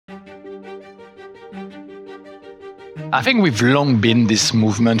I think we've long been this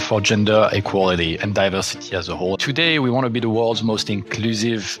movement for gender equality and diversity as a whole. Today, we want to be the world's most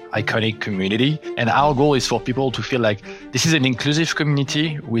inclusive, iconic community. And our goal is for people to feel like this is an inclusive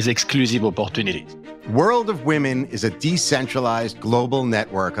community with exclusive opportunities. World of Women is a decentralized global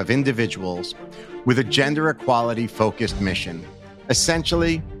network of individuals with a gender equality-focused mission.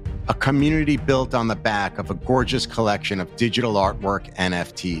 Essentially, a community built on the back of a gorgeous collection of digital artwork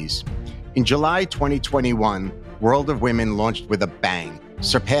NFTs. In July 2021, World of Women launched with a bang,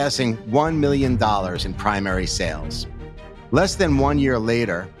 surpassing $1 million in primary sales. Less than 1 year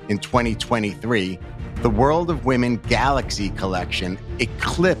later, in 2023, the World of Women Galaxy collection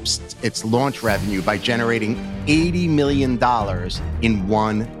eclipsed its launch revenue by generating $80 million in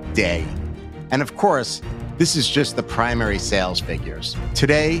 1 day. And of course, this is just the primary sales figures.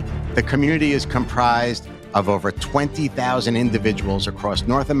 Today, the community is comprised of over 20,000 individuals across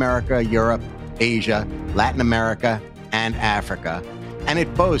North America, Europe, Asia, Latin America, and Africa. And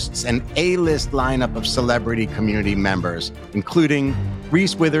it boasts an A-list lineup of celebrity community members, including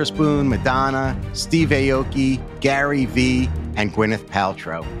Reese Witherspoon, Madonna, Steve Aoki, Gary Vee, and Gwyneth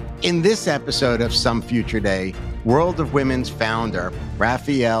Paltrow. In this episode of Some Future Day, World of Women's founder,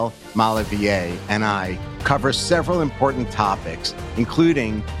 Raphael, Malavieille, and I cover several important topics,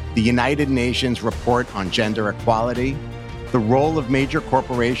 including the United Nations report on gender equality, the role of major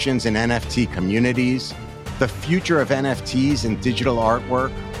corporations in NFT communities, the future of NFTs and digital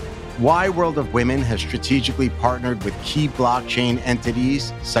artwork, why World of Women has strategically partnered with key blockchain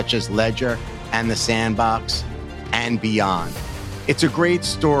entities such as Ledger and the Sandbox, and beyond. It's a great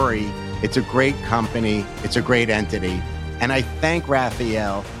story, it's a great company, it's a great entity, and I thank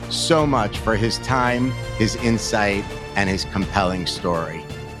Raphael so much for his time, his insight, and his compelling story.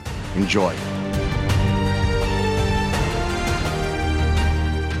 Enjoy.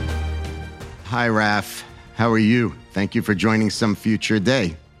 Hi, Raph. How are you? Thank you for joining Some Future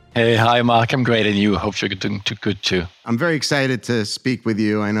Day. Hey, hi, Marc. I'm great, and you? Hope you're doing good too. I'm very excited to speak with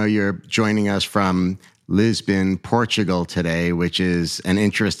you. I know you're joining us from Lisbon, Portugal today, which is an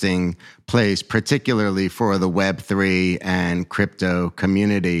interesting place, particularly for the Web3 and crypto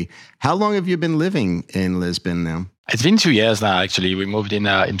community. How long have you been living in Lisbon now? It's been 2 years now, actually. We moved in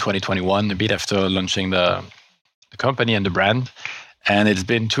 2021, a bit after launching the company and the brand. And it's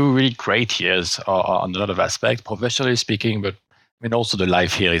been 2 really great years on a lot of aspects, professionally speaking, but I mean, also the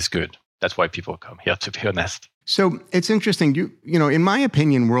life here is good. That's why people come here, to be honest. So it's interesting. You know, in my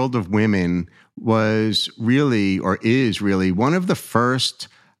opinion, World of Women was really, or is really, one of the first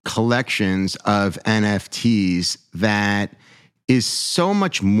collections of NFTs that is so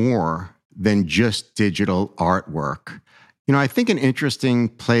much more than just digital artwork. You know, I think an interesting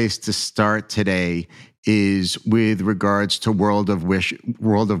place to start today is with regards to World of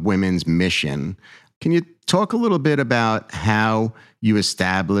Women's mission. Can you talk a little bit about how you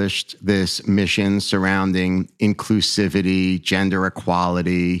established this mission surrounding inclusivity, gender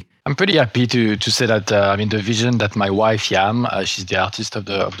equality? I'm pretty happy to say that, the vision that my wife, Yam, she's the artist of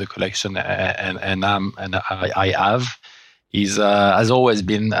the collection, and I have, has always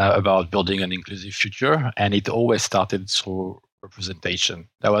been about building an inclusive future. And it always started through representation.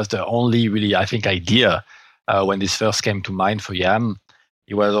 That was the only really, I think, idea when this first came to mind for Yam.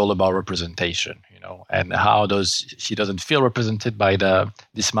 It was all about representation, and how she doesn't feel represented by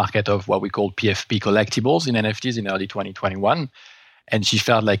this market of what we call PFP collectibles in NFTs in early 2021. And she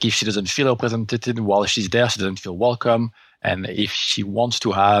felt like if she doesn't feel represented while she's there, she doesn't feel welcome. And if she wants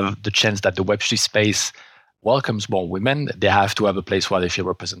to have the chance that the Web3 space welcomes more women, they have to have a place where they feel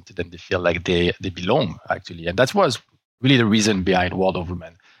represented and they feel like they belong, actually. And that was really the reason behind World of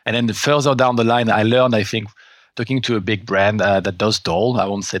Women. And then further down the line, I learned, I think, talking to a big brand that does doll, I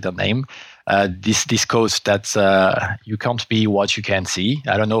won't say their name, this quote that you can't be what you can't see.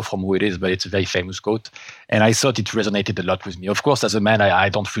 I don't know from who it is, but it's a very famous quote. And I thought it resonated a lot with me. Of course, as a man, I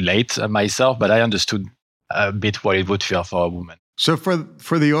don't relate myself, but I understood a bit what it would feel for a woman. So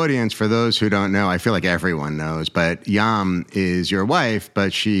for the audience, for those who don't know, I feel like everyone knows, but Yam is your wife,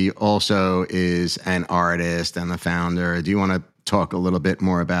 but she also is an artist and the founder. Do you want to talk a little bit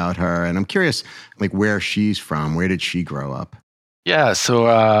more about her? And I'm curious, like, where she's from. Where did she grow up? Yeah, so,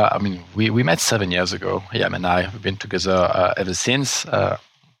 we met 7 years ago, Yam and I. We've been together ever since,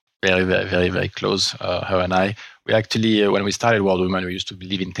 very, very, very, very close, her and I. We actually, when we started World of Women, we used to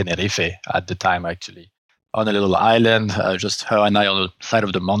live in Tenerife at the time, actually, on a little island, just her and I on the side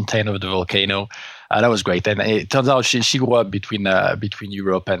of the mountain of the volcano. That was great. And it turns out she grew up between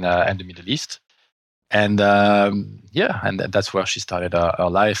Europe and the Middle East. And and that's where she started her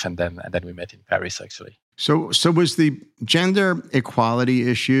life. And then we met in Paris, actually. So was the gender equality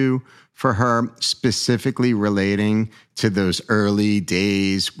issue for her specifically relating to those early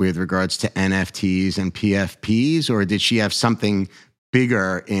days with regards to NFTs and PFPs, or did she have something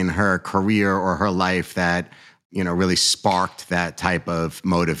bigger in her career or her life that, really sparked that type of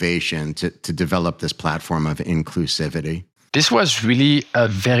motivation to develop this platform of inclusivity? This was really a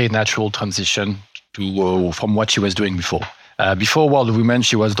very natural transition from what she was doing before. Before World of Women,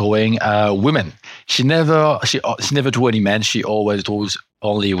 she was drawing women. She never drew any men. She always draws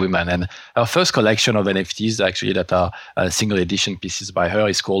only women. And her first collection of NFTs, actually, that are single edition pieces by her,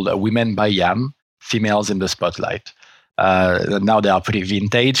 is called Women by Yam, Females in the Spotlight. Now they are pretty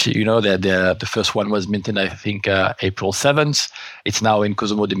vintage. The first one was minted, I think, April 7th. It's now in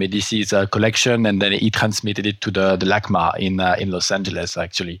Cosmo de Medici's collection, and then he transmitted it to the LACMA in Los Angeles,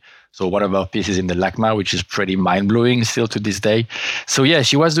 actually. So one of our pieces in the LACMA, which is pretty mind-blowing still to this day. So yeah,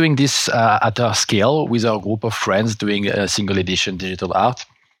 she was doing this at her scale with her group of friends doing single edition digital art.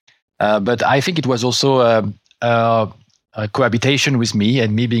 But I think it was also a cohabitation with me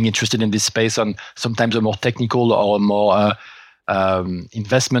and me being interested in this space on sometimes a more technical or more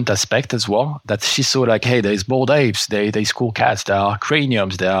investment aspect as well, that she saw like, hey, there's bored apes, there's cool cats, there are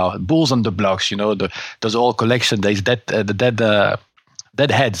craniums, there are bulls on the blocks, those whole collection, there's dead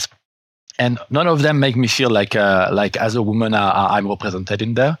heads. And none of them make me feel like as a woman, I'm represented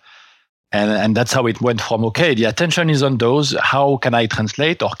in there. And that's how it went from, okay, the attention is on those. How can I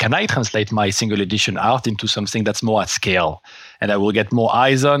translate, or can I translate my single edition art into something that's more at scale? And I will get more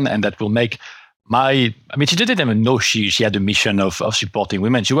eyes on, and that will make she didn't even know she had a mission of supporting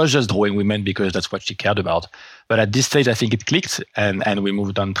women. She was just drawing women because that's what she cared about. But at this stage, I think it clicked, and we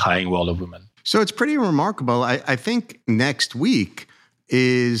moved on trying World of Women. So it's pretty remarkable. I think next week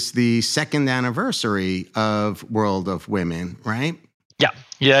is the second anniversary of World of Women, right?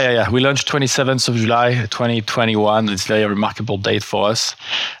 Yeah. We launched 27th of July, 2021. It's a very remarkable date for us.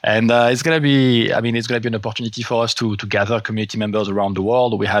 And it's going to be an opportunity for us to gather community members around the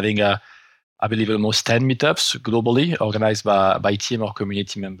world. We're having, I believe, almost 10 meetups globally organized by team or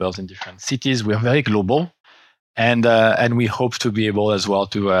community members in different cities. We're very global. And we hope to be able as well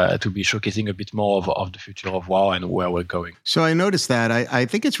to be showcasing a bit more of the future of WOW and where we're going. So I noticed that. I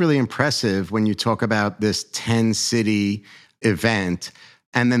think it's really impressive when you talk about this 10-city event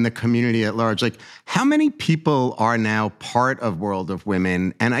and then the community at large. Like, how many people are now part of World of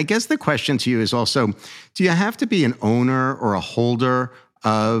Women? And I guess the question to you is also, do you have to be an owner or a holder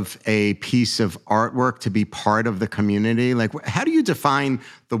of a piece of artwork to be part of the community? Like, how do you define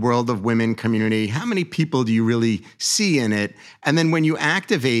the World of Women community? How many people do you really see in it? And then when you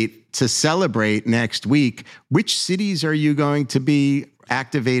activate to celebrate next week, which cities are you going to be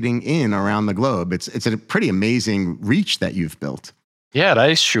activating in around the globe? It's a pretty amazing reach that you've built. Yeah, that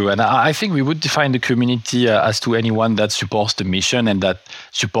is true. And I think we would define the community as to anyone that supports the mission and that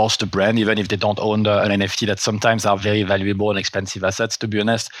supports the brand, even if they don't own an NFT that sometimes are very valuable and expensive assets, to be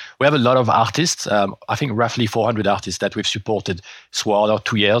honest. We have a lot of artists, I think roughly 400 artists that we've supported throughout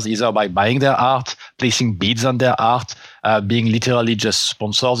 2 years, either by buying their art, placing bids on their art, being literally just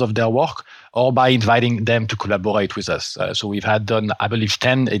sponsors of their work, or by inviting them to collaborate with us. So we've done, I believe,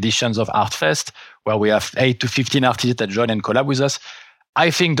 10 editions of ArtFest, where we have 8 to 15 artists that join and collab with us. I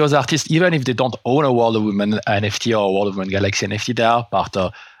think those artists, even if they don't own a World of Women NFT or a World of Women Galaxy NFT, they are part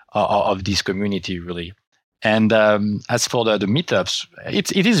of this community, really. And as for the meetups,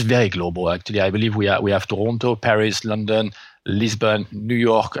 it is very global, actually. I believe we have Toronto, Paris, London, Lisbon, New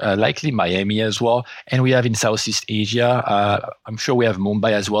York, likely Miami as well. And we have in Southeast Asia. I'm sure we have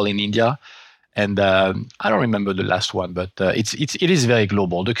Mumbai as well in India. And I don't remember the last one, but it is very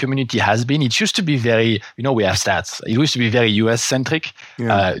global. The community has been. It used to be very, we have stats. It used to be very US centric,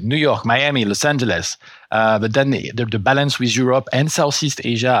 New York, Miami, Los Angeles. But then the balance with Europe and Southeast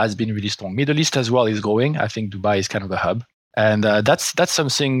Asia has been really strong. Middle East as well is growing. I think Dubai is kind of a hub, and that's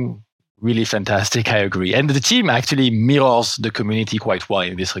something really fantastic. I agree. And the team actually mirrors the community quite well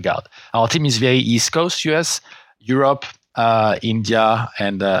in this regard. Our team is very East Coast US, Europe, India,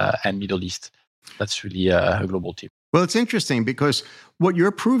 and Middle East. That's really a global team. Well, it's interesting because what you're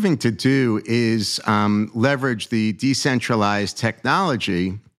proving to do is leverage the decentralized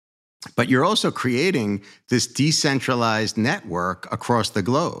technology, but you're also creating this decentralized network across the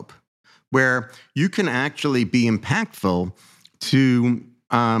globe where you can actually be impactful to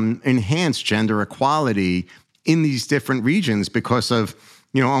enhance gender equality in these different regions because of,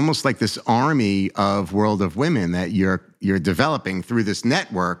 almost like this army of World of Women that you're developing through this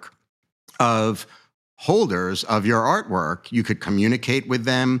network of holders of your artwork. You could communicate with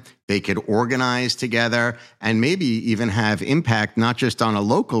them, they could organize together, and maybe even have impact not just on a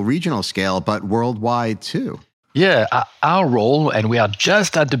local, regional scale, but worldwide too. Yeah, our role, and we are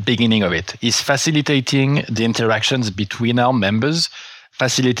just at the beginning of it, is facilitating the interactions between our members,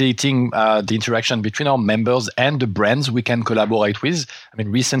 facilitating the interaction between our members and the brands we can collaborate with. I mean,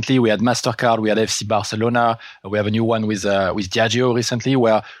 recently we had MasterCard, we had FC Barcelona, we have a new one with Diageo recently,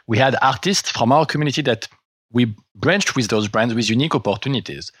 where we had artists from our community that we branched with those brands with unique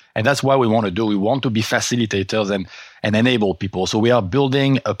opportunities. And that's what we want to do. We want to be facilitators and enable people. So we are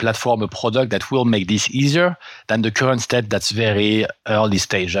building a platform, a product that will make this easier than the current state that's very early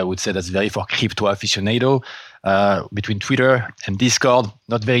stage, I would say. That's very for crypto aficionado, between Twitter and Discord,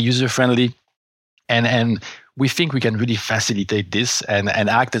 not very user-friendly. And we think we can really facilitate this and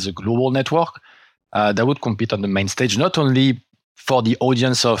act as a global network that would compete on the main stage, not only for the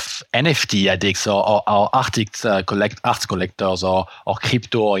audience of NFT addicts or art collectors or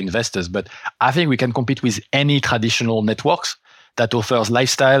crypto or investors. But I think we can compete with any traditional networks that offers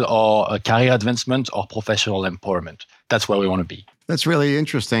lifestyle or career advancement or professional empowerment. That's where we want to be. That's really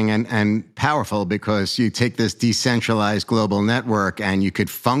interesting and powerful, because you take this decentralized global network and you could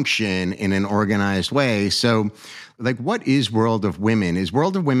function in an organized way. So, like, what is World of Women? Is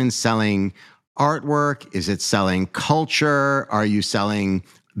World of Women selling artwork? Is it selling culture? Are you selling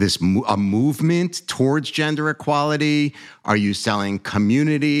a movement towards gender equality? Are you selling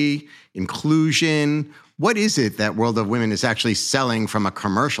community, inclusion? What is it that World of Women is actually selling from a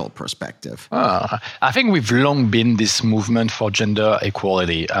commercial perspective? I think we've long been this movement for gender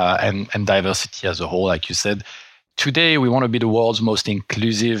equality and diversity as a whole, like you said. Today, we want to be the world's most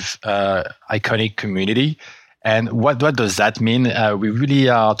inclusive, iconic community. And what does that mean? We really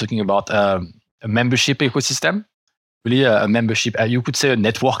are talking about a membership ecosystem, really a membership, you could say a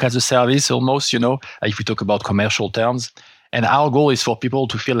network as a service almost, if we talk about commercial terms. And our goal is for people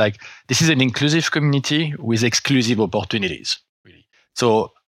to feel like this is an inclusive community with exclusive opportunities, really.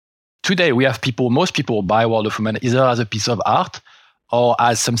 So today we have most people buy World of Women either as a piece of art or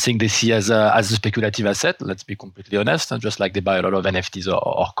as something they see as a speculative asset. Let's be completely honest, just like they buy a lot of NFTs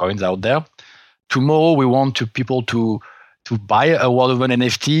or coins out there. Tomorrow we want people to buy a World of Women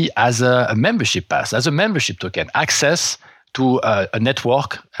NFT as a membership pass, as a membership token, access to a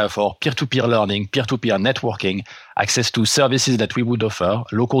network for peer-to-peer learning, peer-to-peer networking, access to services that we would offer,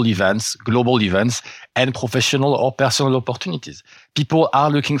 local events, global events, and professional or personal opportunities. People are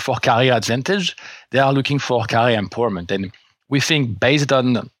looking for career advantage. They are looking for career empowerment. And we think based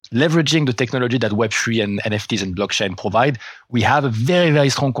on leveraging the technology that Web3 and NFTs and blockchain provide, we have a very, very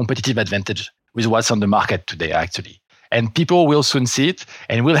strong competitive advantage with what's on the market today, actually. And people will soon see it,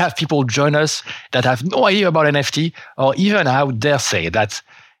 and we'll have people join us that have no idea about NFT, or even, I would dare say, that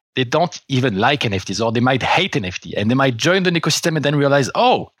they don't even like NFTs, or they might hate NFT, and they might join the ecosystem and then realize,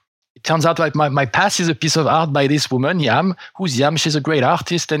 oh, it turns out like my pass is a piece of art by this woman, Yam. Who's Yam? She's a great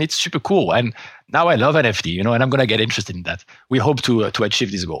artist, and it's super cool. And now I love NFT, and I'm going to get interested in that. We hope to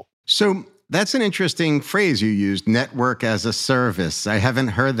achieve this goal. So that's an interesting phrase you used, network as a service. I haven't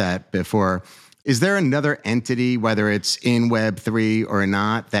heard that before. Is there another entity, whether it's in Web3 or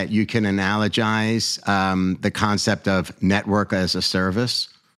not, that you can analogize the concept of network as a service?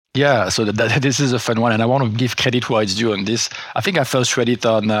 Yeah, so this is a fun one, and I want to give credit where it's due on this. I think I first read it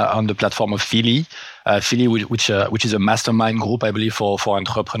on the platform of Philly, which is a mastermind group, I believe, for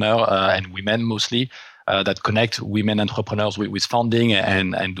entrepreneurs and women mostly, that connect women entrepreneurs with funding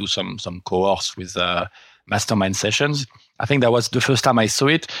and do some cohorts with mastermind sessions. I think that was the first time I saw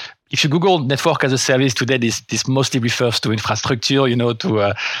it. If you Google network as a service today, this mostly refers to infrastructure,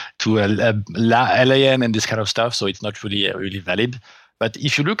 to LAN and this kind of stuff. So it's not really valid. But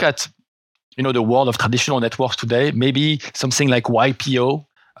if you look at, the world of traditional networks today, maybe something like YPO,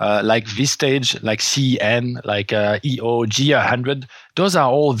 like Vistage, like CEN, like EO, G100, those are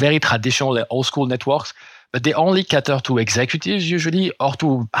all very traditional, old school networks. But they only cater to executives usually or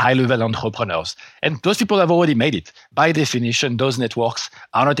to high-level entrepreneurs. And those people have already made it. By definition, those networks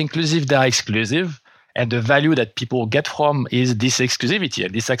are not inclusive, they are exclusive. And the value that people get from is this exclusivity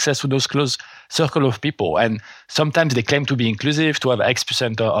and this access to those close circle of people. And sometimes they claim to be inclusive, to have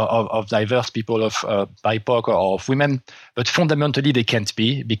X% of diverse people, of BIPOC or of women. But fundamentally, they can't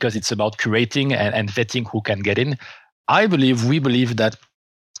be, because it's about curating and vetting who can get in. We believe that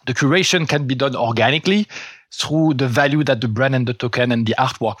the curation can be done organically through the value that the brand and the token and the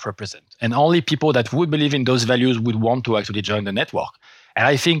artwork represent. And only people that would believe in those values would want to actually join the network. And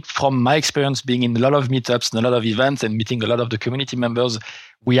I think from my experience being in a lot of meetups and a lot of events and meeting a lot of the community members,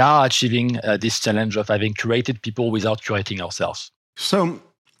 we are achieving this challenge of having curated people without curating ourselves. So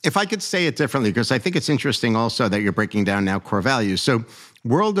if I could say it differently, because I think it's interesting also that you're breaking down now core values. So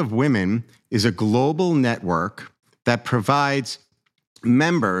World of Women is a global network that provides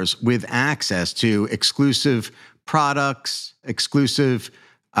members with access to exclusive products, exclusive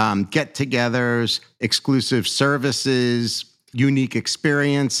get-togethers, exclusive services, unique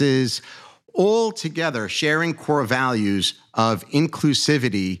experiences, all together sharing core values of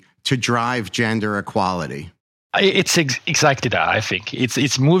inclusivity to drive gender equality. It's exactly that, I think.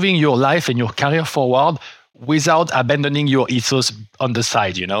 It's moving your life and your career forward without abandoning your ethos on the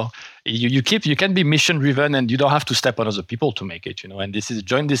side, you know. You can be mission driven and you don't have to step on other people to make it, you know. And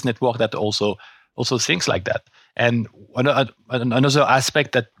join this network that also thinks like that. And another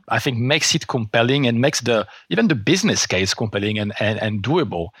aspect that I think makes it compelling and makes even the business case compelling and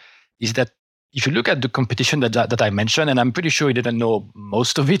doable is that if you look at the competition that I mentioned, and I'm pretty sure you didn't know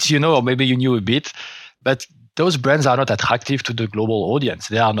most of it, you know, or maybe you knew a bit, but those brands are not attractive to the global audience.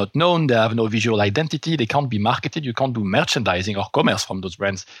 They are not known. They have no visual identity. They can't be marketed. You can't do merchandising or commerce from those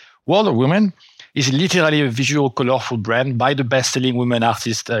brands. World of Women is literally a visual, colorful brand by the best-selling women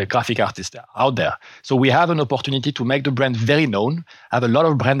artists, graphic artists out there. So we have an opportunity to make the brand very known, have a lot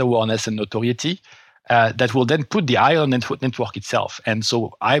of brand awareness and notoriety that will then put the eye on network itself. And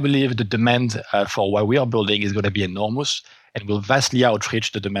so I believe the demand for what we are building is going to be enormous and will vastly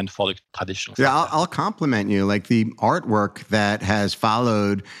outreach the demand for the traditional. Yeah, I'll compliment you. Like the artwork that has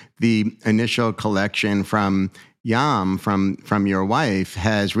followed the initial collection from Yam, from your wife,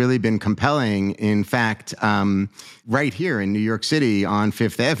 has really been compelling. In fact, right here in New York City on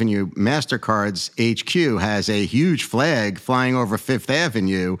Fifth Avenue, MasterCard's HQ has a huge flag flying over Fifth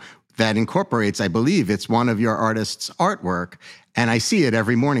Avenue that incorporates, I believe it's one of your artists' artwork. And I see it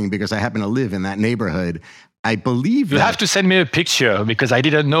every morning because I happen to live in that neighborhood. I believe you have to send me a picture because I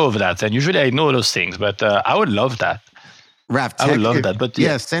didn't know of that. And usually I know those things, but I would love that. Raph, I would love that. But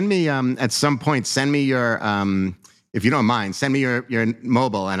yeah, send me at some point. Send me your, if you don't mind, send me your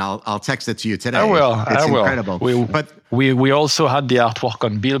mobile, and I'll text it to you today. I will. It's incredible. We also had the artwork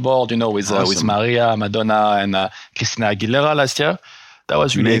on Billboard, you know, with Maria, Madonna, and Christina Aguilera last year. That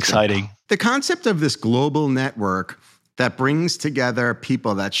was really exciting. The concept of this global network that brings together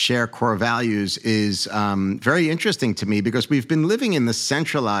people that share core values is very interesting to me, because we've been living in the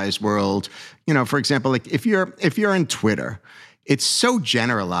centralized world. You know, for example, like if you're in Twitter, it's so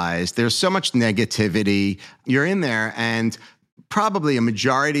generalized. There's so much negativity. You're in there, and probably a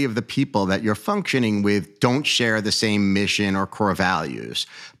majority of the people that you're functioning with don't share the same mission or core values.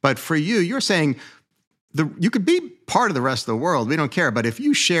 But for you, you're saying you could be part of the rest of the world. We don't care. But if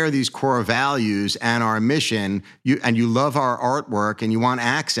you share these core values and our mission, you love our artwork and you want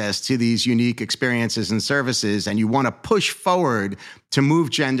access to these unique experiences and services, and you want to push forward to move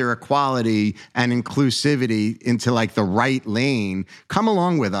gender equality and inclusivity into like the right lane, come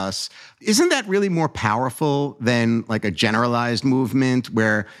along with us. Isn't that really more powerful than like a generalized movement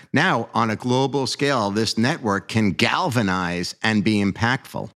where now on a global scale, this network can galvanize and be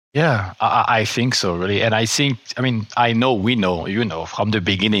impactful? Yeah, I think so, really. And I know, we know, you know, from the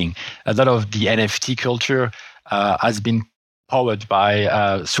beginning, a lot of the NFT culture has been powered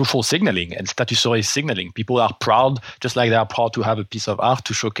by social signaling and statutory signaling. People are proud, just like they are proud to have a piece of art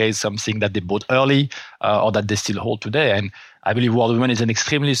to showcase something that they bought early or that they still hold today. And I believe World of Women is an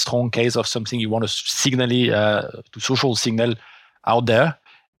extremely strong case of something you want to to social signal out there.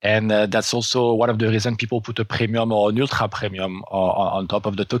 And that's also one of the reasons people put a premium or an ultra premium on top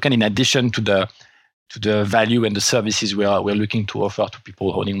of the token, in addition to the value and the services we're looking to offer to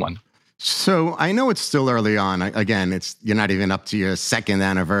people owning one. So I know it's still early on. Again, you're not even up to your second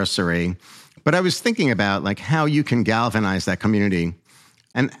anniversary. But I was thinking about like how you can galvanize that community.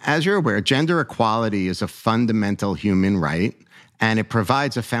 And as you're aware, gender equality is a fundamental human right. And it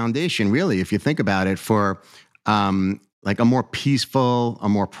provides a foundation, really, if you think about it, for like a more peaceful, a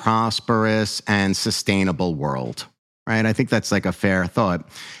more prosperous, and sustainable world, right? I think that's like a fair thought.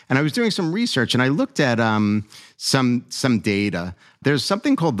 And I was doing some research, and I looked at some data. There's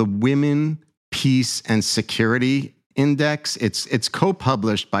something called the Women, Peace, and Security Index. It's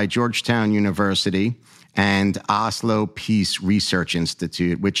co-published by Georgetown University and Oslo Peace Research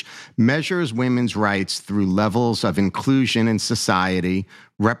Institute, which measures women's rights through levels of inclusion in society,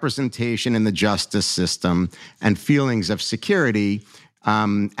 representation in the justice system, and feelings of security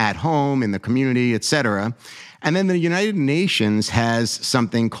at home, in the community, et cetera. And then the United Nations has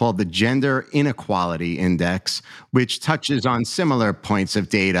something called the Gender Inequality Index, which touches on similar points of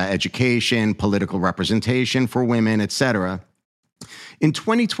data, education, political representation for women, et cetera. In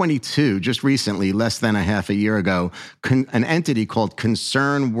 2022, just recently, less than a half a year ago, an entity called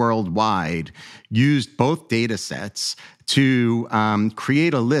Concern Worldwide used both data sets to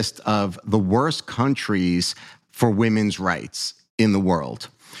create a list of the worst countries for women's rights in the world.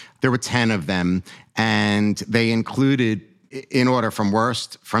 There were 10 of them, and they included, in order from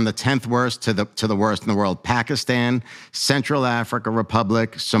the 10th worst to the worst in the world: Pakistan, Central Africa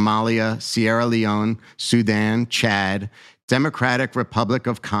Republic, Somalia, Sierra Leone, Sudan, Chad, Democratic Republic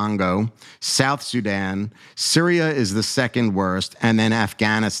of Congo, South Sudan. Syria is the second worst, and then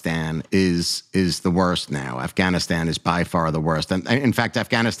Afghanistan is the worst now. Afghanistan is by far the worst. And in fact,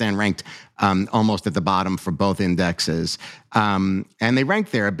 Afghanistan ranked almost at the bottom for both indexes. And they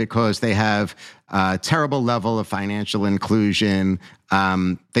rank there because they have a terrible level of financial inclusion.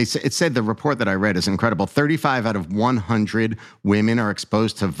 It said, the report that I read is incredible. 35 out of 100 women are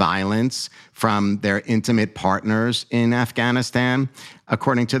exposed to violence from their intimate partners in Afghanistan,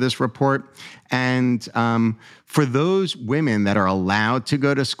 according to this report. And for those women that are allowed to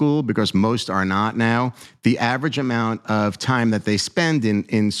go to school, because most are not now, the average amount of time that they spend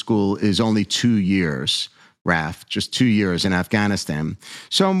in school is only 2 years. Raph, just 2 years in Afghanistan.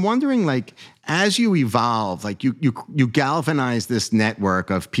 So I'm wondering, like, as you evolve, like you galvanize this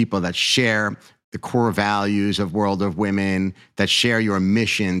network of people that share the core values of World of Women, that share your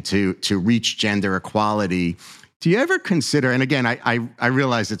mission to reach gender equality. Do you ever consider, and again, I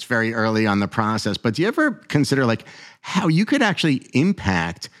realize it's very early on the process, but do you ever consider like how you could actually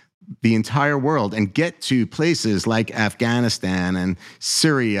impact the entire world and get to places like Afghanistan and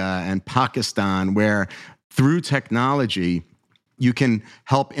Syria and Pakistan, where through technology, you can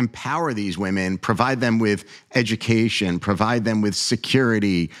help empower these women, provide them with education, provide them with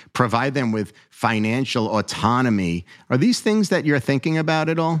security, provide them with financial autonomy? Are these things that you're thinking about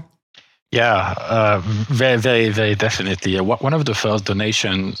at all? Yeah, very, very, very definitely. One of the first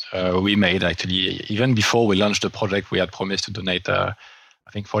donations we made, actually, even before we launched the project, we had promised to donate, I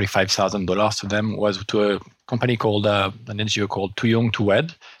think, $45,000 to them, was to a company called, an NGO called Too Young to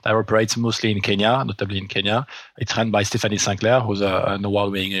Wed, that operates mostly in Kenya, notably in Kenya. It's run by Stephanie Sinclair, who's an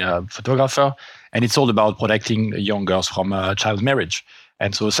award-winning photographer, and it's all about protecting young girls from child marriage.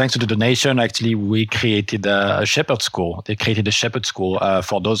 And so thanks to the donation, actually, we created a shepherd school. They created a shepherd school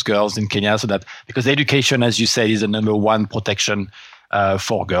for those girls in Kenya, so that, because education, as you said, is the number one protection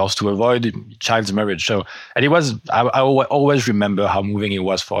for girls to avoid child marriage. So, and it was, I always remember how moving it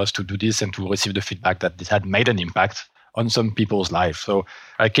was for us to do this and to receive the feedback that this had made an impact on some people's life. So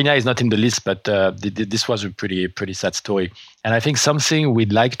Kenya is not in the list, but this was a pretty sad story. And I think something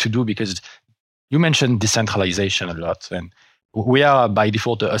we'd like to do, because you mentioned decentralization a lot, and we are by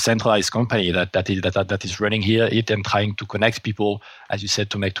default a centralized company that is running it and trying to connect people, as you said,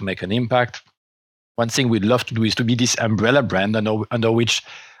 to make an impact. One thing we'd love to do is to be this umbrella brand under which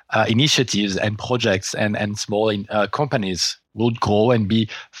initiatives and projects and small companies will grow and be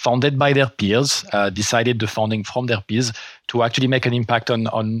funded by their peers, decided the funding from their peers to actually make an impact on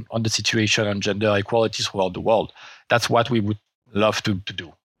the situation on gender equality throughout the world. That's what we would love to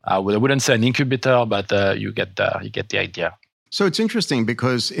do. I wouldn't say an incubator, but you get the idea. So it's interesting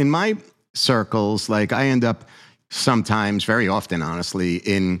because in my circles, like I end up sometimes, very often, honestly,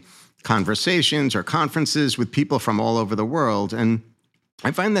 in conversations or conferences with people from all over the world. And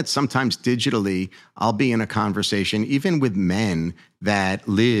I find that sometimes digitally, I'll be in a conversation, even with men that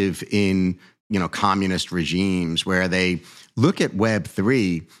live in, communist regimes, where they look at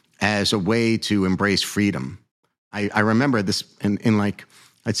Web3 as a way to embrace freedom. I remember this in like,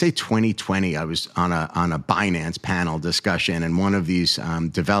 I'd say 2020, I was on a Binance panel discussion, and one of these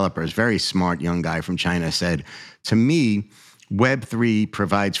developers, very smart young guy from China, said, to me, Web3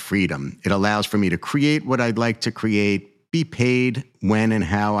 provides freedom. It allows for me to create what I'd like to create, be paid when and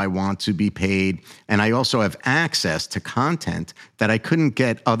how I want to be paid, and I also have access to content that I couldn't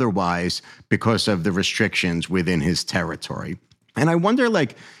get otherwise because of the restrictions within his territory. And I wonder,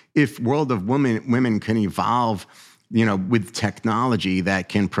 like, if World of Women can evolve with technology that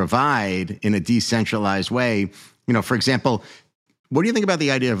can provide in a decentralized way. For example, what do you think about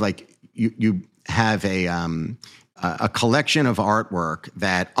the idea of like you have a collection of artwork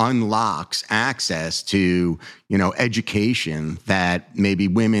that unlocks access to, education that maybe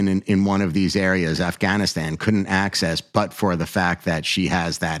women in one of these areas, Afghanistan, couldn't access, but for the fact that she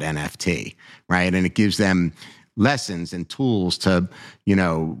has that NFT, right? And it gives them lessons and tools to,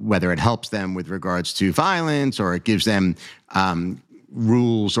 whether it helps them with regards to violence or it gives them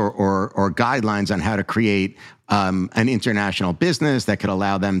rules or guidelines on how to create an international business that could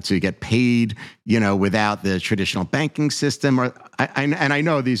allow them to get paid, without the traditional banking system. And I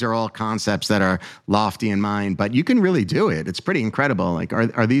know these are all concepts that are lofty in mind, but you can really do it. It's pretty incredible. Like,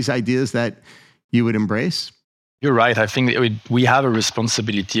 are these ideas that you would embrace? You're right. I think we have a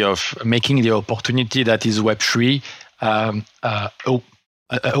responsibility of making the opportunity that is Web3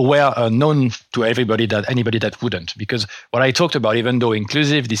 aware, known to everybody that anybody that wouldn't. Because what I talked about, even though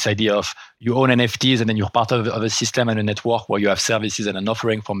inclusive, this idea of you own NFTs and then you're part of a system and a network where you have services and an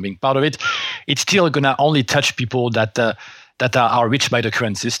offering from being part of it, it's still gonna only touch people that are reached by the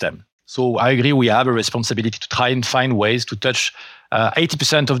current system. So I agree, we have a responsibility to try and find ways to touch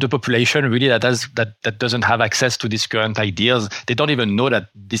 80% of the population really that doesn't have access to these current ideas. They don't even know that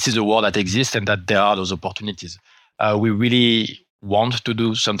this is a world that exists and that there are those opportunities. We really want to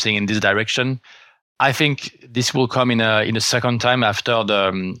do something in this direction. I think this will come in a second time after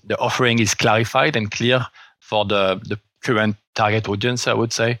the offering is clarified and clear for the current target audience, I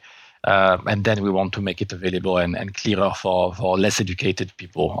would say. And then we want to make it available and clearer for less educated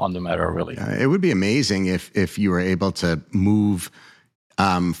people on the matter, really. It would be amazing if you were able to move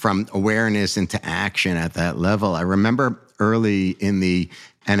from awareness into action at that level. I remember early in the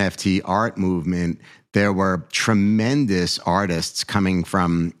NFT art movement, there were tremendous artists coming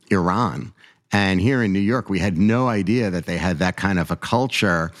from Iran. And here in New York, we had no idea that they had that kind of a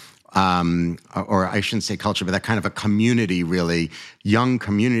culture, or I shouldn't say culture, but that kind of a community, really, young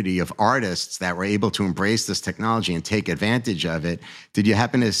community of artists that were able to embrace this technology and take advantage of it. Did you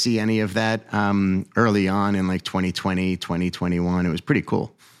happen to see any of that early on in like 2020, 2021? It was pretty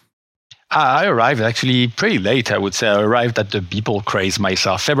cool. I arrived actually pretty late, I would say. I arrived at the Beeple craze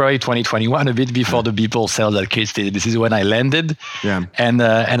myself. February 2021, a bit before the Beeple sales at Christie. This is when I landed. Yeah. And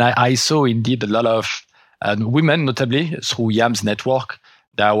I saw indeed a lot of women, notably through YAM's network,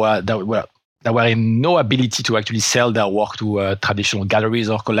 that were in no ability to actually sell their work to traditional galleries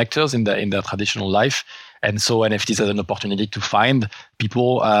or collectors in their traditional life. And so NFTs as an opportunity to find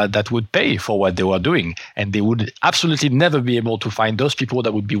people that would pay for what they were doing. And they would absolutely never be able to find those people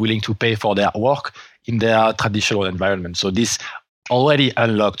that would be willing to pay for their work in their traditional environment. So this already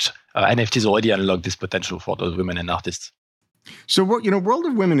unlocked, NFTs already unlocked this potential for those women and artists. So, World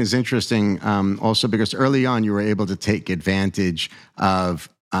of Women is interesting also because early on you were able to take advantage of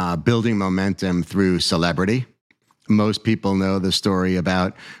building momentum through celebrity. Most people know the story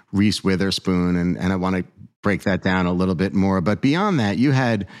about Reese Witherspoon, and I want to break that down a little bit more. But beyond that, you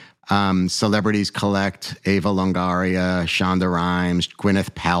had celebrities collect Ava Longoria, Shonda Rhimes,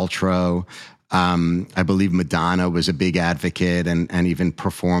 Gwyneth Paltrow. I believe Madonna was a big advocate and even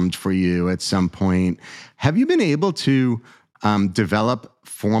performed for you at some point. Have you been able to develop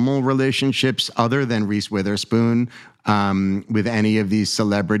formal relationships other than Reese Witherspoon with any of these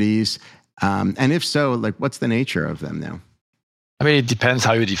celebrities? And if so, like, what's the nature of them now? I mean, it depends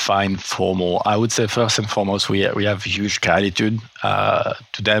how you define formal. I would say first and foremost, we have huge gratitude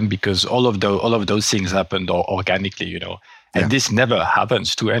to them because all of those things happened organically, and this never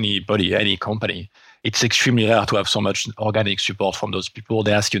happens to anybody, any company. It's extremely rare to have so much organic support from those people.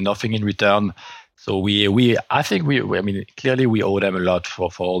 They ask you nothing in return. So I think clearly we owe them a lot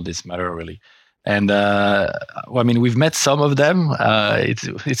for all this matter, really. And we've met some of them.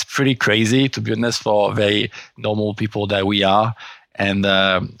 It's pretty crazy, to be honest, for very normal people that we are. And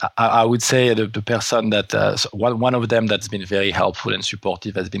I would say the person that one of them that's been very helpful and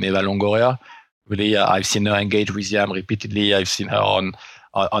supportive has been Eva Longoria. Really, I've seen her engage with YAM repeatedly. I've seen her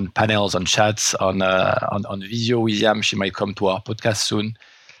on panels, on chats, on Visio with YAM. She might come to our podcast soon.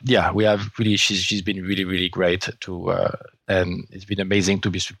 Yeah, we have really. She's been really, really great and it's been amazing to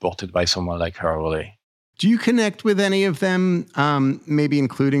be supported by someone like her. Really. Do you connect with any of them, maybe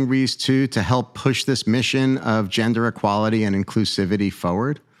including Reese too, to help push this mission of gender equality and inclusivity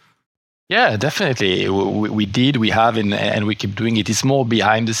forward? Yeah, definitely. We did. We have, and we keep doing it. It's more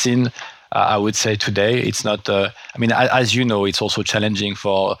behind the scene. I would say today. It's not. As you know, it's also challenging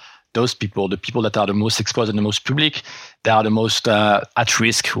for those people, the people that are the most exposed and the most public, they are the most at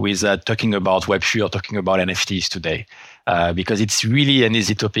risk with talking about Web3 or talking about NFTs today. Because it's really an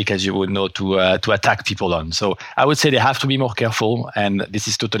easy topic, as you would know, to attack people on. So I would say they have to be more careful, and this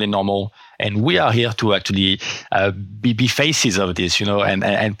is totally normal. And we are here to actually be faces of this,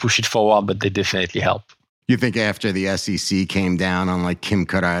 and push it forward, but they definitely help. You think after the SEC came down on like Kim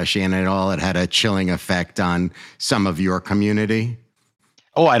Kardashian and all, it had a chilling effect on some of your community?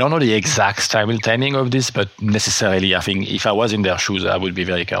 Oh, I don't know the exact timing of this, but necessarily, I think if I was in their shoes, I would be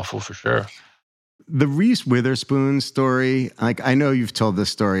very careful for sure. The Reese Witherspoon story, like I know you've told this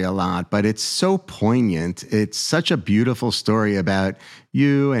story a lot, but it's so poignant. It's such a beautiful story about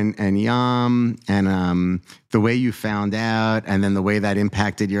you and YAM and the way you found out and then the way that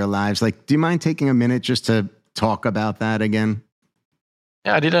impacted your lives. Like, do you mind taking a minute just to talk about that again?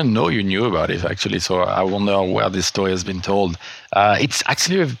 Yeah, I didn't know you knew about it actually. So I wonder where this story has been told. It's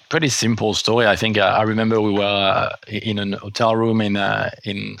actually a pretty simple story. I think I remember we were in an hotel room in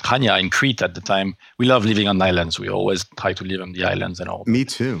Chania in Crete at the time. We love living on islands. We always try to live on the islands and all. Me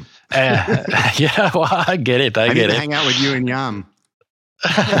too. Yeah, well, I get it. I need to hang out with you and Yam.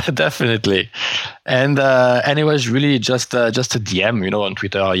 Definitely. And it was really just a DM, on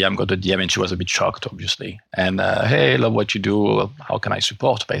Twitter. Yam got a DM and she was a bit shocked, obviously. And hey, love what you do. How can I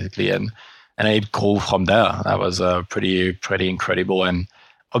support, basically? And I grew from there. That was pretty incredible and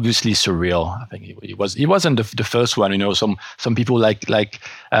obviously surreal. I think he wasn't the first one. Some people like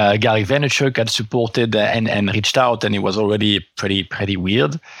Gary Vaynerchuk had supported and reached out, and it was already pretty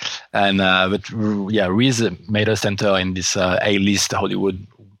weird. And but yeah, Reese made us enter in this A-list Hollywood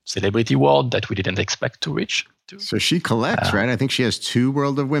celebrity world that we didn't expect to reach. So she collects, right? I think she has 2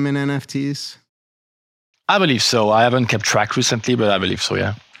 World of Women NFTs. I believe so. I haven't kept track recently, but I believe so.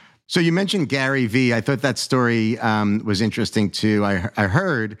 Yeah. So you mentioned Gary V. I thought that story was interesting too. I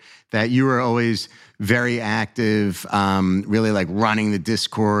heard that you were always very active, really like running the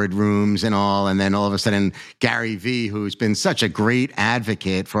Discord rooms and all. And then all of a sudden, Gary V., who's been such a great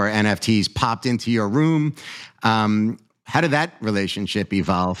advocate for NFTs, popped into your room. How did that relationship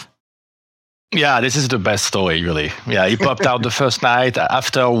evolve? Yeah, this is the best story, really. Yeah, he popped out the first night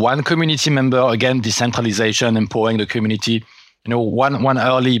after one community member, again, decentralization, empowering the community. One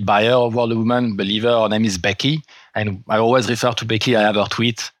early buyer of World of Women, believer, her name is Becky. And I always refer to Becky. I have her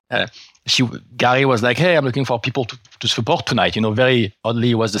tweet. Gary was like, hey, I'm looking for people to support tonight. Very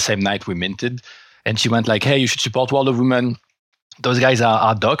oddly, it was the same night we minted. And she went like, hey, you should support World of Women. Those guys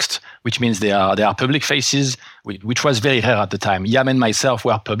are doxed, which means they are public faces, which was very rare at the time. Yam and myself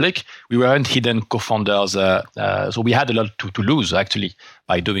were public. We weren't hidden co-founders. So we had a lot to lose, actually,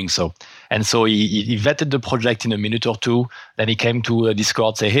 by doing so. And so he vetted the project in a minute or two. Then he came to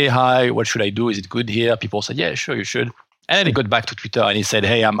Discord, say, hey, hi, what should I do? Is it good here? People said, yeah, sure, you should. And then he got back to Twitter and he said,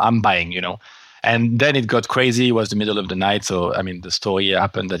 hey, I'm buying, And then it got crazy. It was the middle of the night. So, the story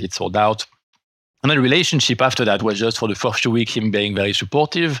happened that it sold out. And then the relationship after that was just for the first 2 weeks, him being very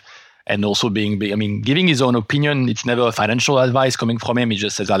supportive and also giving his own opinion. It's never financial advice coming from him. He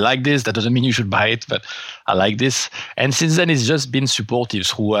just says, I like this. That doesn't mean you should buy it, but I like this. And since then, he's just been supportive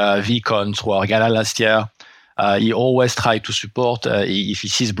through VCon, through our gala last year. He always tried to support. If he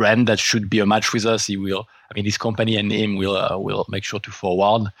sees brand that should be a match with us, he will. His company and him will make sure to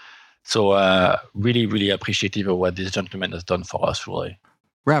forward. So really, really appreciative of what this gentleman has done for us, really.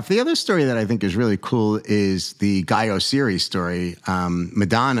 Raph, the other story that I think is really cool is the Guy Oseary story,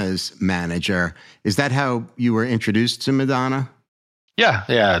 Madonna's manager. Is that how you were introduced to Madonna? Yeah,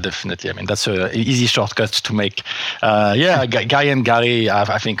 definitely. That's an easy shortcut to make. Guy and Gary,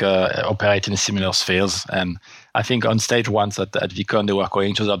 I think, operate in similar spheres. And I think on stage once at VCon, they were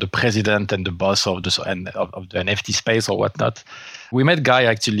calling each other the president and the boss of the NFT space or whatnot. We met Guy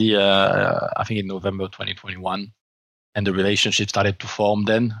actually, I think in November 2021. And the relationship started to form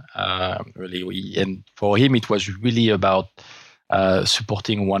then. And for him, it was really about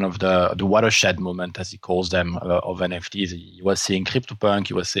supporting one of the watershed moment, as he calls them, of NFTs. He was seeing CryptoPunk,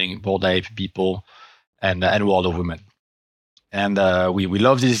 he was seeing Bored Ape, Beeple, and World of Women. And we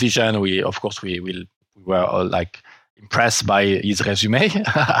love this vision. We were impressed by his resume,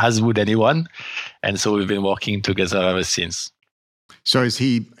 as would anyone. And so we've been working together ever since. So is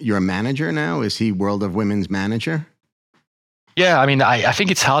he your manager now? Is he World of Women's manager? Yeah, I think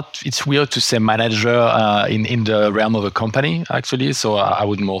it's hard. It's weird to say manager in the realm of a company, actually. So I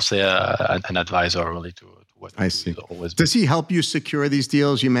would more say an advisor, really, to what I see. Always Does he help you secure these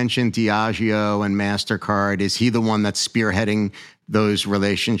deals? You mentioned Diageo and MasterCard. Is he the one that's spearheading those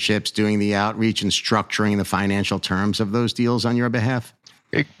relationships, doing the outreach and structuring the financial terms of those deals on your behalf?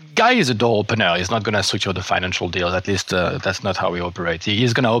 Guy is a door opener. He's not going to secure the financial deals. At least that's not how we operate.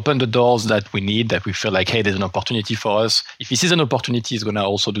 He's going to open the doors that we need, that we feel like, hey, there's an opportunity for us. If he sees an opportunity, he's going to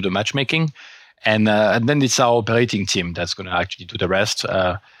also do the matchmaking. And then it's our operating team that's going to actually do the rest.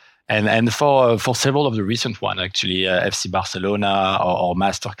 And for several of the recent ones, actually, FC Barcelona or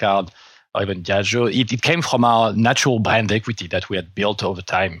MasterCard or even Diageo, it came from our natural brand equity that we had built over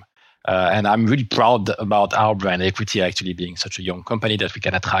time. And I'm really proud about our brand equity actually being such a young company that we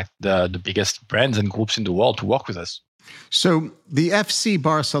can attract the biggest brands and groups in the world to work with us. So the FC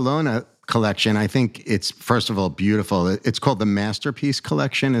Barcelona collection, I think it's, first of all, beautiful. It's called the Masterpiece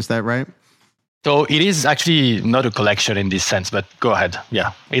Collection. Is that right? So it is actually not a collection in this sense, but go ahead.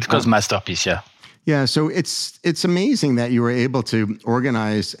 Yeah, it's called Masterpiece, yeah. Yeah, so it's amazing that you were able to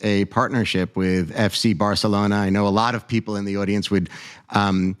organize a partnership with FC Barcelona. I know a lot of people in the audience would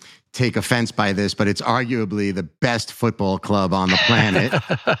take offense by this, but it's arguably the best football club on the planet,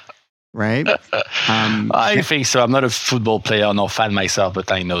 right? I think so. I'm not a football player nor fan myself,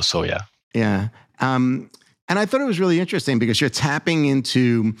 but I know so, yeah. Yeah. And I thought it was really interesting because you're tapping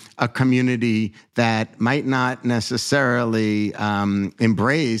into a community that might not necessarily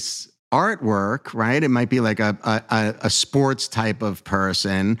embrace artwork, right? It might be like a sports type of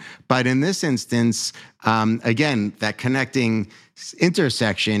person. But in this instance, again, that connecting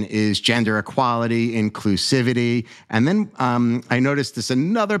intersection is gender equality, inclusivity. And then I noticed this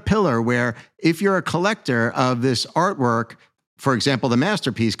another pillar where if you're a collector of this artwork, for example, the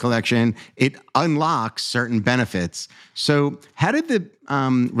Masterpiece Collection, it unlocks certain benefits. So how did the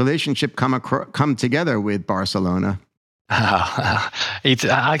relationship come together with Barcelona? It's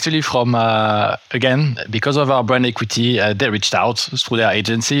actually from, again, because of our brand equity, they reached out through their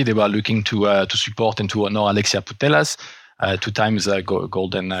agency. They were looking to support and to honor Alexia Putellas, 2 times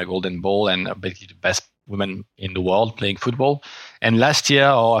golden ball and basically the best women in the world playing football. And last year,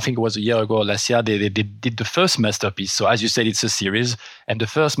 or I think it was a year ago, last year, they did the first masterpiece. So as you said, it's a series. And the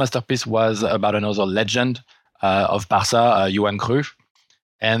first masterpiece was about another legend of Barca, Johan Cruyff.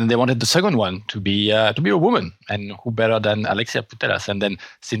 And they wanted the second one to be a woman, and who better than Alexia Putellas? And then,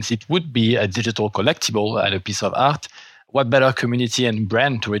 since it would be a digital collectible and a piece of art, what better community and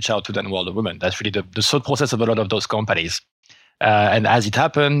brand to reach out to than World of Women? That's really the thought process of a lot of those companies. And as it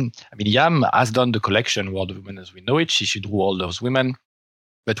happened, I mean, Yam has done the collection World of Women as we know it. She should do all those women,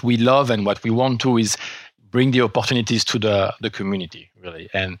 but we love and what we want to is bring the opportunities to the community, really.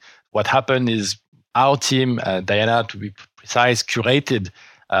 And what happened is our team, Diana, to be precise, curated.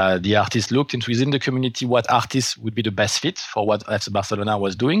 The artist looked into within the community what artists would be the best fit for what FC Barcelona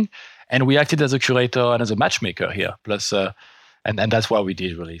was doing. And we acted as a curator and as a matchmaker here. Plus, and that's what we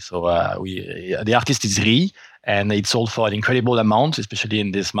did, really. So the artist is Rie, and it sold for an incredible amount, especially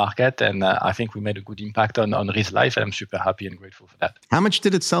in this market. And I think we made a good impact on Rie's life, and I'm super happy and grateful for that. How much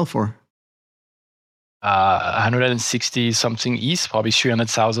did it sell for? 160 something East, probably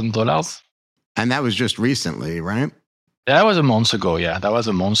 $300,000. And that was just recently, right? That was a month ago, yeah. That was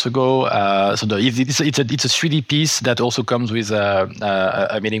a month ago. So it's a 3D piece that also comes with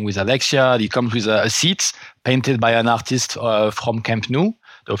a meeting with Alexia. It comes with a seat painted by an artist from Camp Nou,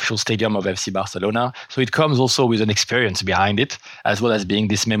 the official stadium of FC Barcelona. So it comes also with an experience behind it, as well as being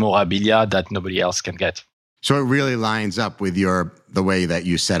this memorabilia that nobody else can get. So it really lines up with the way that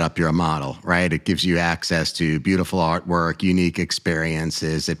you set up your model, right? It gives you access to beautiful artwork, unique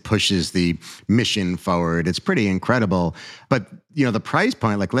experiences. It pushes the mission forward. It's pretty incredible. But the price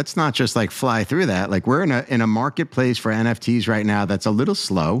point, like, let's not just like fly through that. Like, we're in a marketplace for NFTs right now that's a little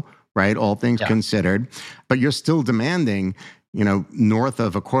slow, right? All things considered, but you're still demanding, north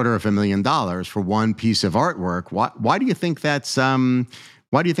of $250,000 for one piece of artwork. Why do you think that's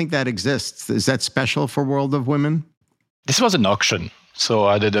Why do you think that exists? Is that special for World of Women? This was an auction.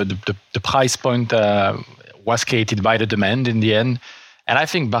 So the price point was created by the demand in the end. And I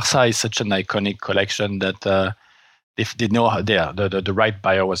think Barca is such an iconic collection that they know the right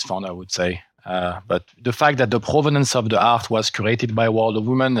buyer was found, I would say. But the fact that the provenance of the art was curated by World of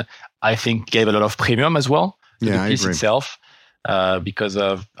Women, I think gave a lot of premium as well to the piece itself. Because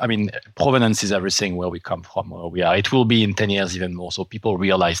provenance is everything, where we come from, where we are. It will be in 10 years even more. So people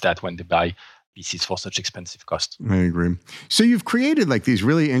realize that when they buy pieces for such expensive cost. I agree. So you've created like these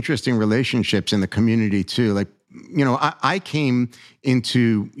really interesting relationships in the community too. Like, I came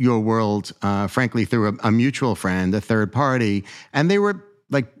into your world, frankly, through a mutual friend, a third party, and they were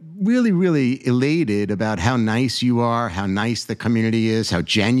like really, really elated about how nice you are, how nice the community is, how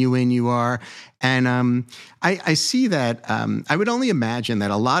genuine you are. And I see that, I would only imagine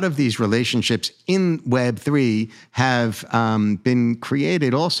that a lot of these relationships in Web3 have been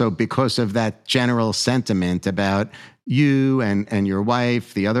created also because of that general sentiment about you and your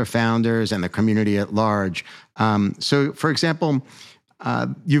wife, the other founders, and the community at large. So, for example,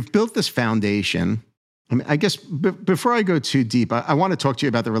 you've built this foundation. I guess before I go too deep, I want to talk to you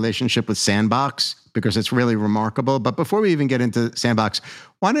about the relationship with Sandbox, because it's really remarkable. But before we even get into Sandbox,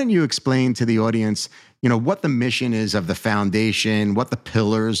 why don't you explain to the audience, what the mission is of the foundation, what the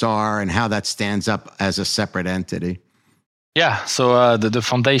pillars are, and how that stands up as a separate entity? Yeah, so the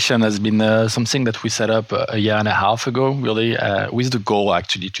foundation has been something that we set up a year and a half ago, really, with the goal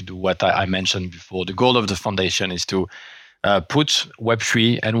actually to do what I mentioned before. The goal of the foundation is to put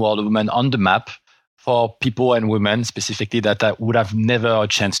Web3 and World of Women on the map for people and women specifically that would have never a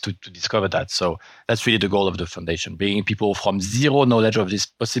chance to discover that. So that's really the goal of the foundation, bringing people from zero knowledge of this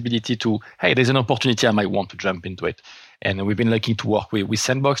possibility to, hey, there's an opportunity, I might want to jump into it. And we've been looking to work with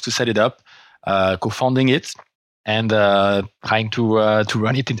Sandbox to set it up, co-founding it. and trying to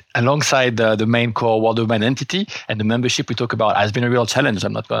run it alongside the main core World Women entity. And the membership we talk about has been a real challenge.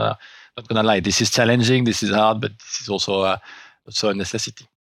 I'm not gonna lie. This is challenging. This is hard, but this is also a necessity.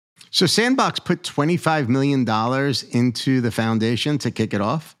 So Sandbox put $25 million into the foundation to kick it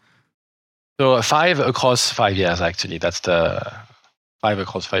off? So 5 across 5 years, actually. That's the 5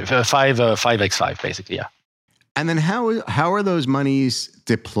 across 5, 5x5, basically, yeah. And then how are those monies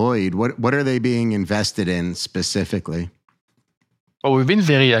deployed? What are they being invested in specifically? Well, we've been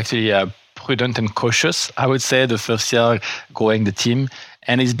very actually prudent and cautious, I would say, the first year growing the team.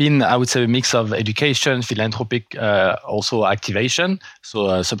 And it's been, I would say, a mix of education, philanthropic, also activation. So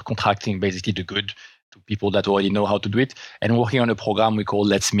subcontracting basically the good to people that already know how to do it, and working on a program we call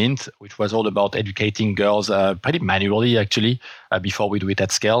Let's Mint, which was all about educating girls pretty manually, actually, before we do it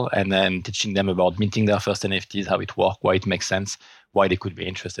at scale, and then teaching them about minting their first NFTs, how it works, why it makes sense, why they could be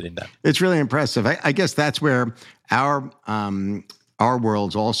interested in that. It's really impressive. I guess that's where our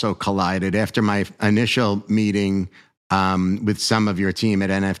worlds also collided. After my initial meeting with some of your team at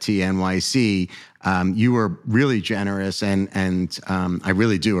NFT NYC, you were really generous, and I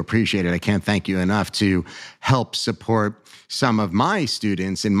really do appreciate it. I can't thank you enough to help support some of my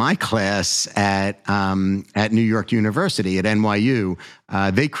students in my class at New York University at NYU.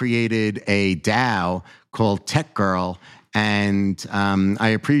 They created a DAO called Tech Girl. And I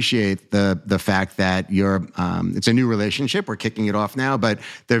appreciate the fact that it's a new relationship. We're kicking it off now, but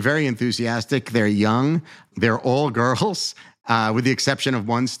they're very enthusiastic. They're young. They're all girls, with the exception of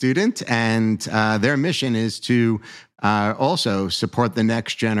one student. And their mission is to also support the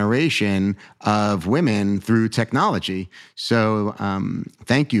next generation of women through technology. So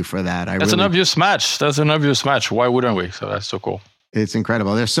thank you for that. That's an obvious match. Why wouldn't we? So that's so cool. It's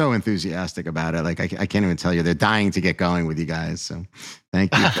incredible. They're so enthusiastic about it. Like, I can't even tell you. They're dying to get going with you guys. So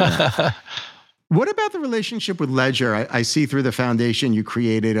thank you for that. What about the relationship with Ledger? I see through the foundation you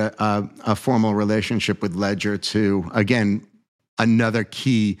created a formal relationship with Ledger to, again, another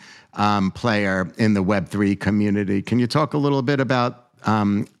key player in the Web3 community. Can you talk a little bit about,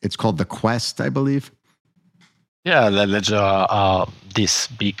 it's called the Quest, I believe? Yeah, Ledger are this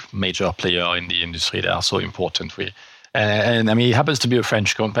big major player in the industry. They are so important. And I mean, it happens to be a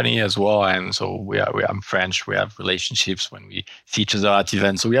French company as well. And so I'm French. We have relationships when we see each other at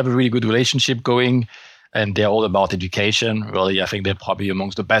events. So we have a really good relationship going, and they're all about education. Really, I think they're probably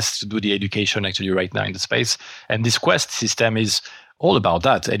amongst the best to do the education actually right now in the space. And this Quest system is all about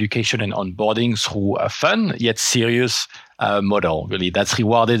that, education and onboarding through a fun yet serious model. Really, that's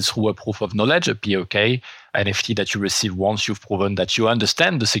rewarded through a proof of knowledge, a POK, NFT that you receive once you've proven that you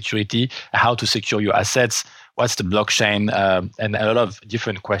understand the security, how to secure your assets, what's the blockchain, and a lot of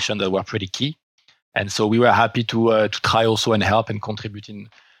different questions that were pretty key. And so we were happy to try also and help and contribute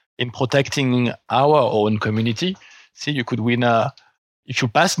in protecting our own community. See, you could win if you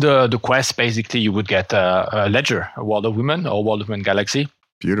pass the Quest, basically you would get a Ledger, a World of Women or World of Women Galaxy.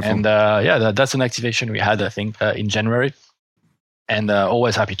 Beautiful. And that's an activation we had, I think, in January. And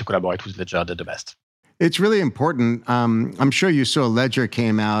always happy to collaborate with Ledger. They're the best. It's really important. I'm sure you saw Ledger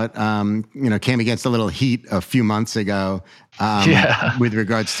came out, came against a little heat a few months ago with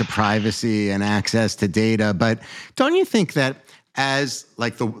regards to privacy and access to data. But don't you think that as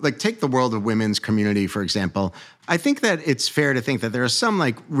take the World of Women's community, for example, I think that it's fair to think that there are some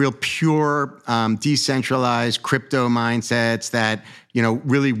real pure, decentralized crypto mindsets that,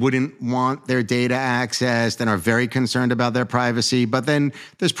 really wouldn't want their data accessed and are very concerned about their privacy. But then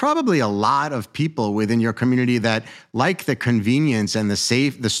there's probably a lot of people within your community that like the convenience and the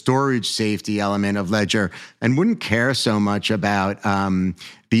storage safety element of Ledger and wouldn't care so much about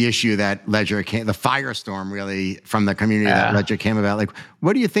the issue that Ledger the firestorm really from the community that Ledger came about.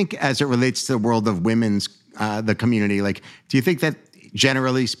 What do you think as it relates to the World of Women's the community? Do you think that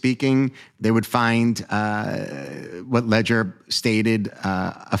generally speaking, they would find what Ledger stated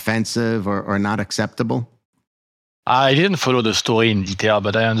offensive or not acceptable? I didn't follow the story in detail,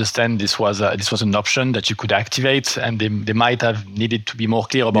 but I understand this was an option that you could activate, and they might have needed to be more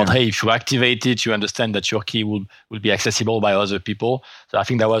clear about, hey, if you activate it, you understand that your key will be accessible by other people. So I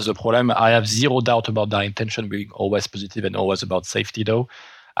think that was the problem. I have zero doubt about their intention being always positive and always about safety, though.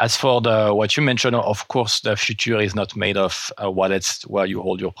 As for what you mentioned, of course, the future is not made of wallets where you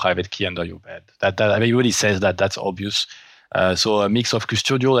hold your private key under your bed. That everybody says that. That's obvious. So a mix of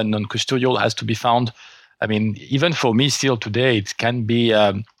custodial and non-custodial has to be found. I mean, even for me still today, it can be,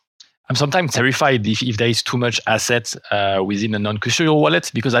 I'm sometimes terrified if there is too much assets within a non-custodial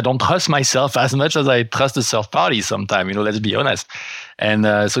wallet, because I don't trust myself as much as I trust the third party sometimes, let's be honest. And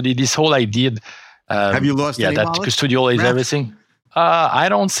so this whole idea have you lost any that wallets? custodial is everything. I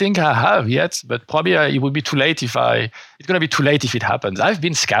don't think I have yet, but probably it would be too late it's going to be too late if it happens. I've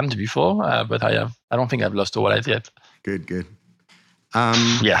been scammed before, but I don't think I've lost a wallet yet. Good.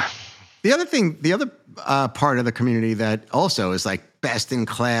 Yeah. The other part of the community that also is like best in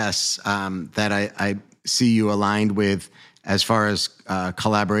class that I see you aligned with as far as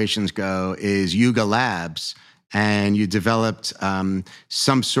collaborations go is Yuga Labs. And you developed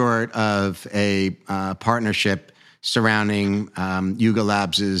some sort of a partnership surrounding Yuga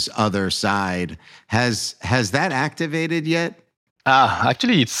Labs' other side. Has that activated yet?